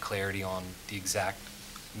provide more clarity on the exact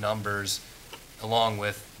numbers, along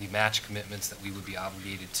with the match commitments that we would be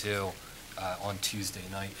obligated to on Tuesday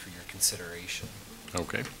night for your consideration.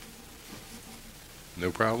 Okay.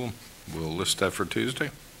 No problem. We'll list that for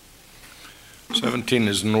Tuesday. 17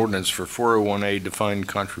 is an ordinance for 401A defined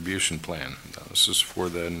contribution plan. This is for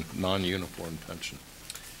the non-uniform pension.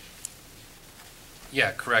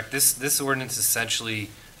 Yeah, correct. This ordinance essentially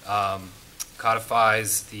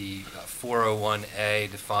codifies the 401A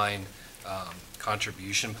defined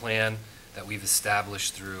contribution plan that we've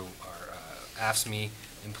established through our AFSCME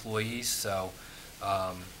employees. So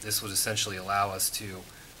this would essentially allow us to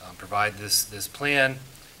provide this plan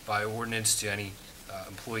by ordinance to any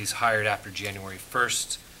employees hired after January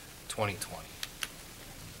 1st, 2020.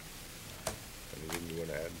 Anything you want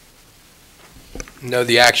to add? No,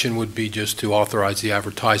 the action would be just to authorize the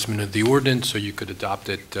advertisement of the ordinance, so you could adopt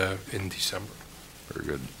it in December. Very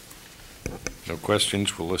good. No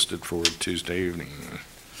questions, we'll list it for Tuesday evening.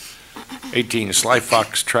 18, Sly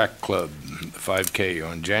Fox Track Club, 5K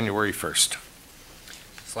on January 1st.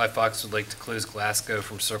 Sly Fox would like to close Glasgow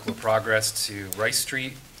from Circle of Progress to Rice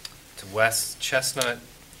Street, to West Chestnut,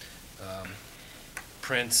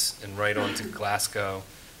 Prince, and right on to Glasgow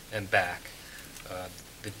and back.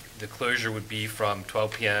 The closure would be from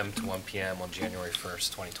 12 p.m. to 1 p.m. on January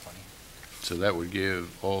 1st, 2020. So that would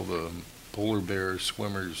give all the polar bear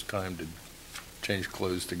swimmers time to change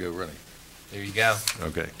clothes to go running. There you go.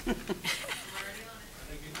 Okay. They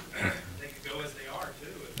could go as they are,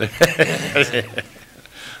 too.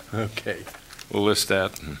 Okay, we'll list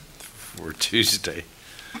that for Tuesday.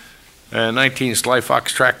 19, Sly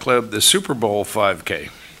Fox Track Club, the Super Bowl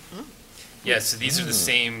 5K. Yeah, so these are the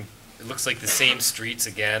same, it looks like the same streets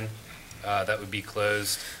again, that would be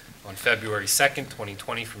closed on February 2nd,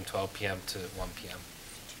 2020 from 12 p.m. to 1 p.m.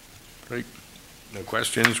 Great. No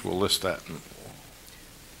questions, we'll list that.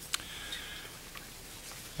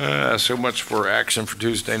 So much for action for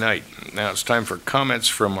Tuesday night. Now it's time for comments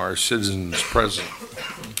from our citizens present.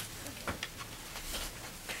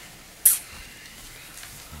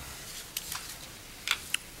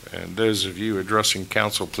 And those of you addressing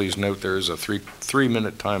council, please note there is a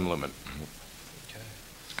three-minute time limit. Okay.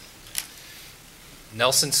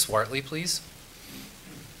 Nelson Swartley, please.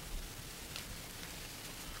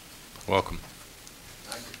 Welcome.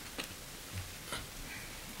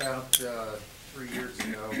 About 3 years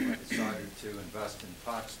ago, I decided to invest in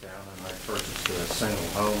Pottstown, and I purchased a single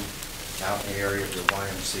home out in the area of the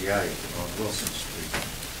YMCA on Wilson Street.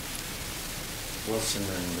 Wilson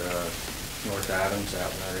and North Adams out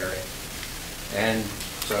in that area. And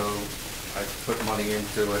so I put money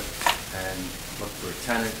into it and looked for a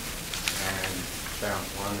tenant and found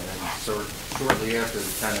one. And so shortly after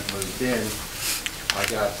the tenant moved in, I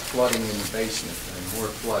got flooding in the basement and more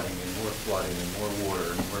flooding and more flooding and more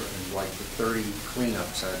water. And like the 30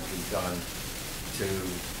 cleanups had to be done to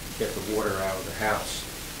get the water out of the house.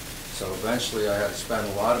 So eventually I had to spend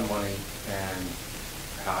a lot of money and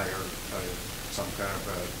hire some kind of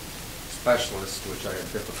a specialist, which I had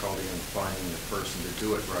difficulty in finding the person to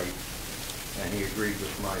do it right, and he agreed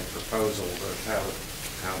with my proposal of how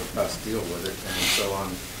to best deal with it. And so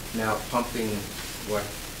I'm now pumping what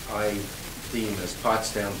I deem as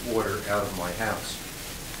Pottstown water out of my house,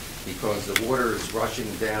 because the water is rushing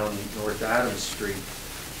down North Adams Street,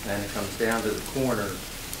 and it comes down to the corner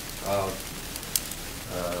of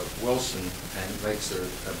Wilson and makes a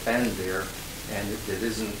bend there. And it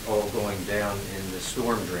isn't all going down in the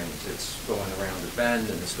storm drains. It's going around the bend,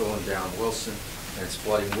 and it's going down Wilson, and it's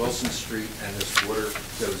flooding Wilson Street, and this water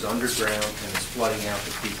goes underground, and it's flooding out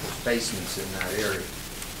the people's basements in that area.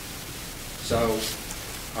 So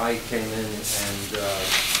I came in and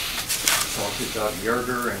talked to Doug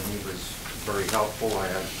Yerger, and he was very helpful. I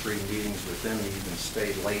had 3 meetings with him. He even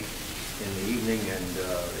stayed late in the evening and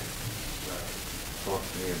talked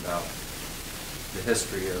to me about the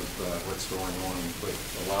history of what's going on with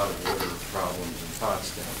a lot of water problems in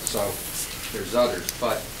Pottstown. So there's others,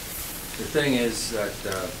 but the thing is that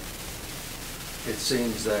it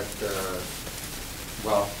seems that,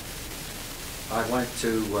 well, I went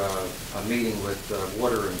to a meeting with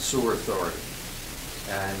Water and Sewer Authority,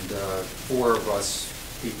 and 4 of us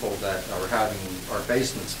people that are having our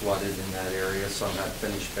basements flooded in that area, some have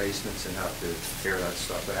finished basements and have to tear that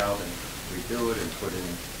stuff out and redo it and put in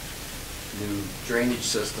new drainage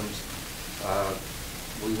systems.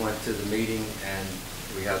 We went to the meeting and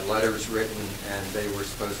we had letters written, and they were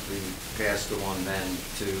supposed to be passed on then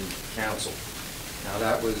to council. Now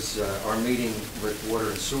that was, our meeting with Water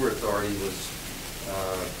and Sewer Authority was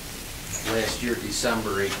last year,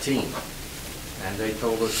 December 18th. And they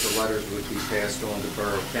told us the letters would be passed on to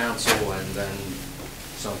Borough Council, and then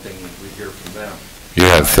something we'd hear from them. You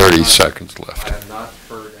have 30 seconds left. I have not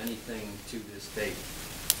heard anything to this date.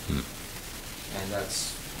 And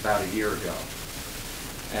that's about a year ago.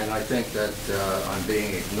 And I think that I'm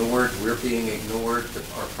being ignored, we're being ignored,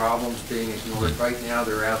 our problem's being ignored. Right now,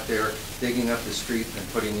 they're out there digging up the street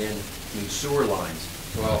and putting in new sewer lines.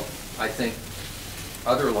 Well, I think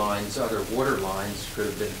other lines, other water lines could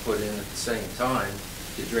have been put in at the same time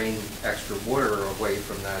to drain extra water away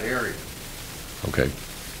from that area. Okay.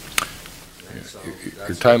 So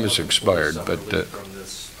Your time has expired, but, from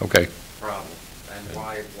this okay. problem, and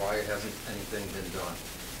why hasn't anything been done?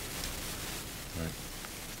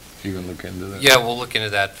 You can look into that? Yeah, we'll look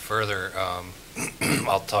into that further.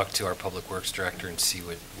 I'll talk to our Public Works Director and see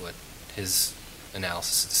what his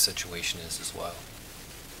analysis of the situation is as well.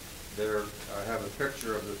 There, I have a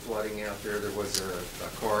picture of the flooding out there. There was a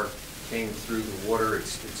car came through the water.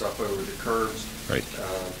 It's up over the curbs. Right.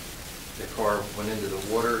 The car went into the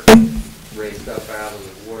water, raised up out of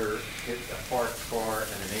the water, hit a parked car,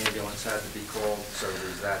 and an ambulance had to be called, so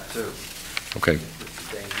there's that too. Okay.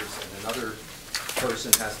 It's dangerous, and another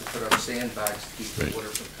person has to put up sandbags to keep the Right. water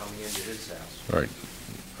from coming into his house. Right.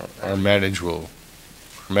 Our manager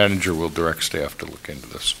will direct staff to look into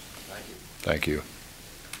this. Thank you. Thank you.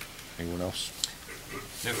 Anyone else?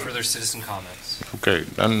 No further citizen comments. Okay,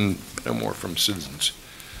 no more from citizens.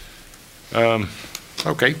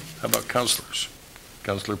 Okay, how about councilors?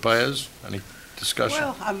 Councilor Paez, any discussion?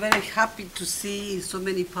 Well, I'm very happy to see so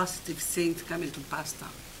many positive things coming to Pottstown.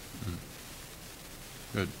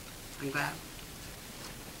 Good. I'm glad.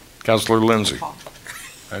 Councilor Lindsay,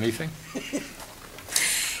 anything?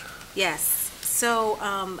 Yes, so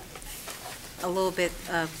a little bit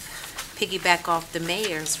of piggyback off the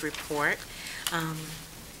mayor's report.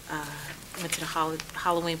 Went to the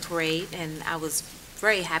Halloween parade, and I was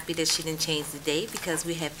very happy that she didn't change the date because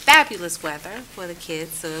we had fabulous weather for the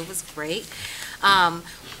kids, so it was great.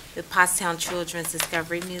 The Pottstown Children's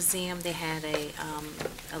Discovery Museum, they had a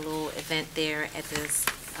little event there at this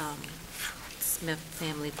Smith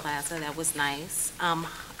Family Plaza. That was nice.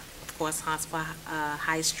 Of course, Huntsville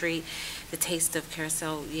High Street, the Taste of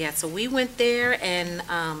Carousel. Yeah, so we went there, and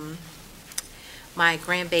my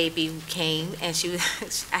grandbaby came, and she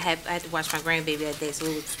was, I had to watch my grandbaby that day, so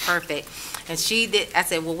it was perfect. And she did, I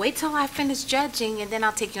said, well, wait till I finish judging, and then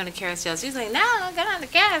I'll take you on the carousel. She's like, no, I'll get on the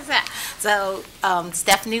carousel. So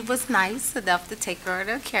Stephanie was nice enough to take her on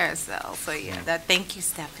the carousel. So yeah, thank you,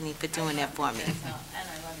 Stephanie, for doing that for me.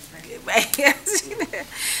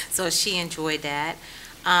 So she enjoyed that.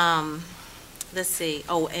 Let's see.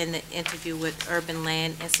 Oh, and the interview with Urban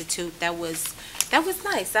Land Institute, that was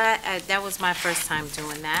nice. That was my first time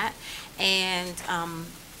doing that, and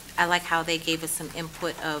I like how they gave us some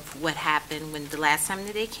input of what happened when the last time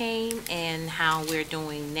that they came and how we're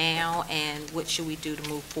doing now and what should we do to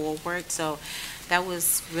move forward. So that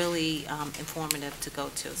was really informative to go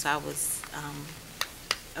to. So I was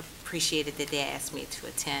appreciated that they asked me to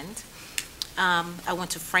attend. I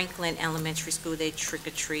went to Franklin Elementary School. They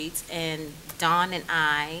trick-or-treats, and Don and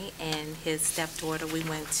I and his stepdaughter, we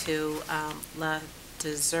went to La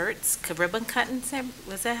Desserts ribbon cutting.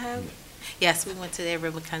 Was that how? Yes, we went to their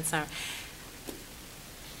ribbon cutting ceremony.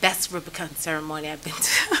 Best ribbon cutting ceremony I've been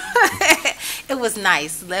to. It was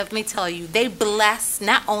nice. Let me tell you, they blessed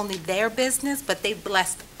not only their business, but they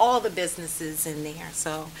blessed all the businesses in there.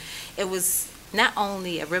 So it was not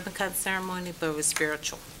only a ribbon cutting ceremony, but it was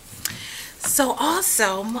spiritual. So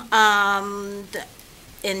also,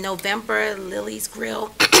 in November, Lily's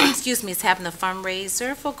Grill, excuse me, is having a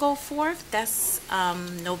fundraiser for Go Forth. That's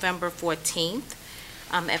November 14th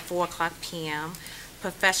at 4 o'clock p.m.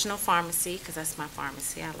 Professional Pharmacy, because that's my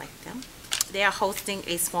pharmacy, I like them. They are hosting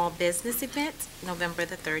a small business event November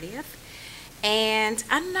the 30th. And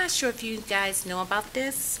I'm not sure if you guys know about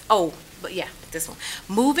this. Oh, but yeah, this one.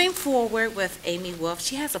 Moving Forward with Amy Wolf,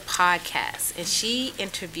 she has a podcast, and she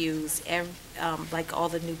interviews like all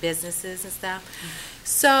the new businesses and stuff.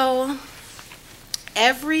 So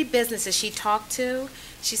every business that she talked to,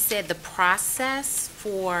 she said the process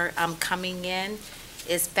for coming in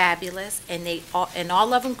is fabulous, and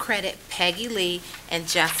all of them credit Peggy Lee and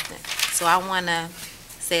Justin. So I want to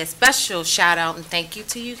say a special shout out and thank you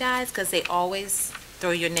to you guys, because they always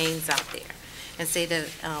throw your names out there and say that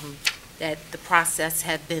that the process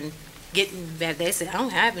had been getting better. They said I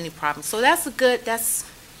don't have any problems. So that's good that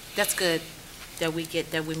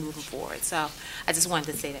we're moving forward. So I just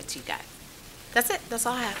wanted to say that to you guys. That's it. That's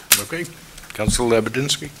all I have. Okay. Councilor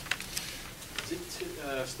Lebedinsky? Is it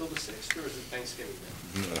still the 6th, or is it Thanksgiving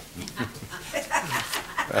now?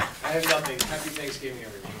 I have nothing. Happy Thanksgiving,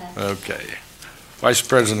 everyone. Okay. Vice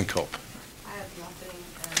President Culp. I have nothing,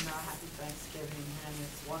 and happy Thanksgiving, and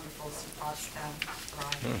it's wonderful to see Pottstown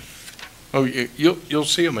thrive. Oh, you'll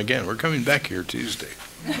see him again. We're coming back here Tuesday.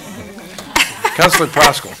 Councilor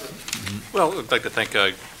Proskal. Well, I'd like to thank,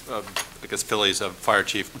 I guess, Philly's Fire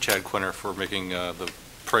Chief Chad Quinter for making the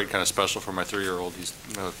parade kind of special for my 3-year-old. He's,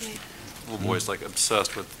 little boy's like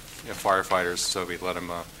obsessed with firefighters, so we let him,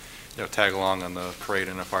 tag along on the parade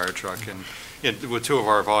in a fire truck. And with 2 of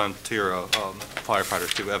our volunteer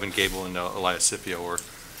firefighters, too, Evan Gable and Elias Scipio, were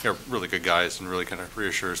really good guys, and really kind of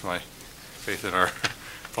reassures my faith in our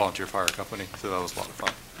volunteer fire company. So that was a lot of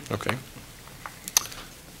fun. Okay.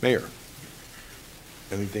 Mayor,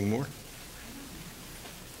 anything more?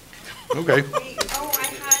 Okay.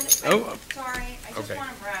 Oh, sorry, I just Okay. want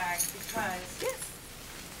to brag because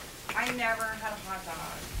I never had a hot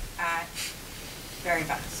dog at Very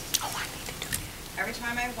Best. Oh, I need to do that. Every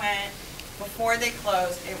time I went, before they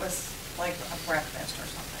closed, it was like a breakfast or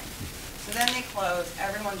something. So then they closed,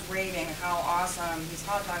 everyone's raving how awesome these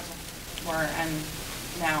hot dogs were, and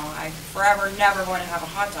now I forever never want to have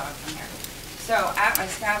a hot dog from there. So at my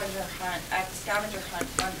scavenger hunt, at the scavenger hunt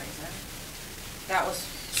fundraiser, that was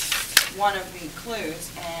one of the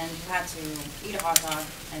clues, and you had to eat a hot dog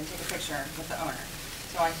and take a picture with the owner.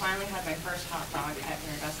 So I finally had my first hot dog at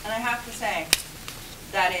Very Best, and I have to say,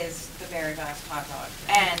 that is the very best hot dog.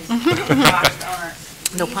 And Josh's owner,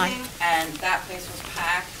 No pun. and that place was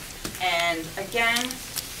packed. And again,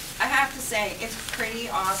 I have to say, it's pretty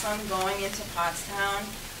awesome going into Pottstown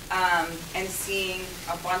and seeing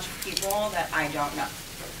a bunch of people that I don't know.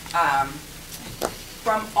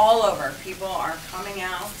 From all over, people are coming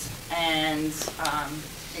out and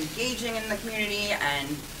engaging in the community and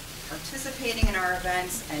participating in our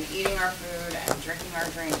events and eating our food and drinking our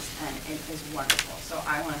drinks, and it is wonderful. So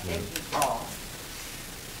I want to thank you all.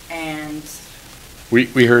 And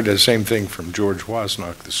We heard the same thing from George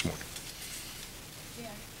Wasnock this morning. yeah,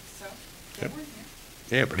 so Yep.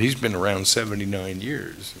 Yeah, but he's been around 79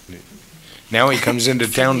 years. Now he comes into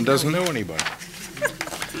town and doesn't know anybody.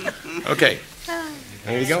 Okay.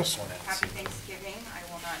 Anything else? Happy Thanksgiving. I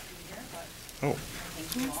will not be here, but Oh.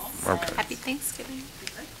 thank you all. Okay. Happy Thanksgiving.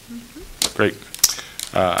 Great.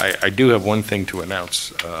 I do have one thing to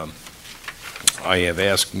announce. I have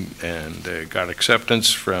asked and got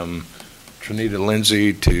acceptance from Trinita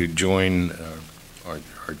Lindsay to join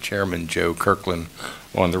our chairman, Joe Kirkland,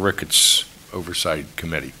 on the Ricketts Oversight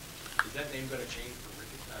Committee. Is that name going to change for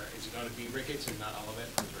Ricketts? Is it going to be Ricketts and not Olivet?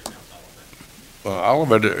 Because right now it's Olivet. Well,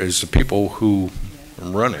 Olivet is the people who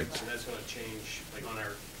run it. So that's going to change, like on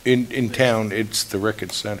our... In town, it's the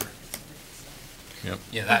Ricketts Center. Yep.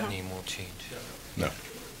 Yeah, that name won't change. No.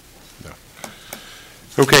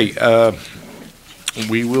 Okay,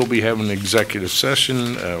 we will be having an executive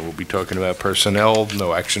session. We'll be talking about personnel.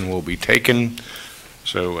 No action will be taken.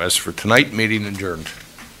 So as for tonight, meeting adjourned.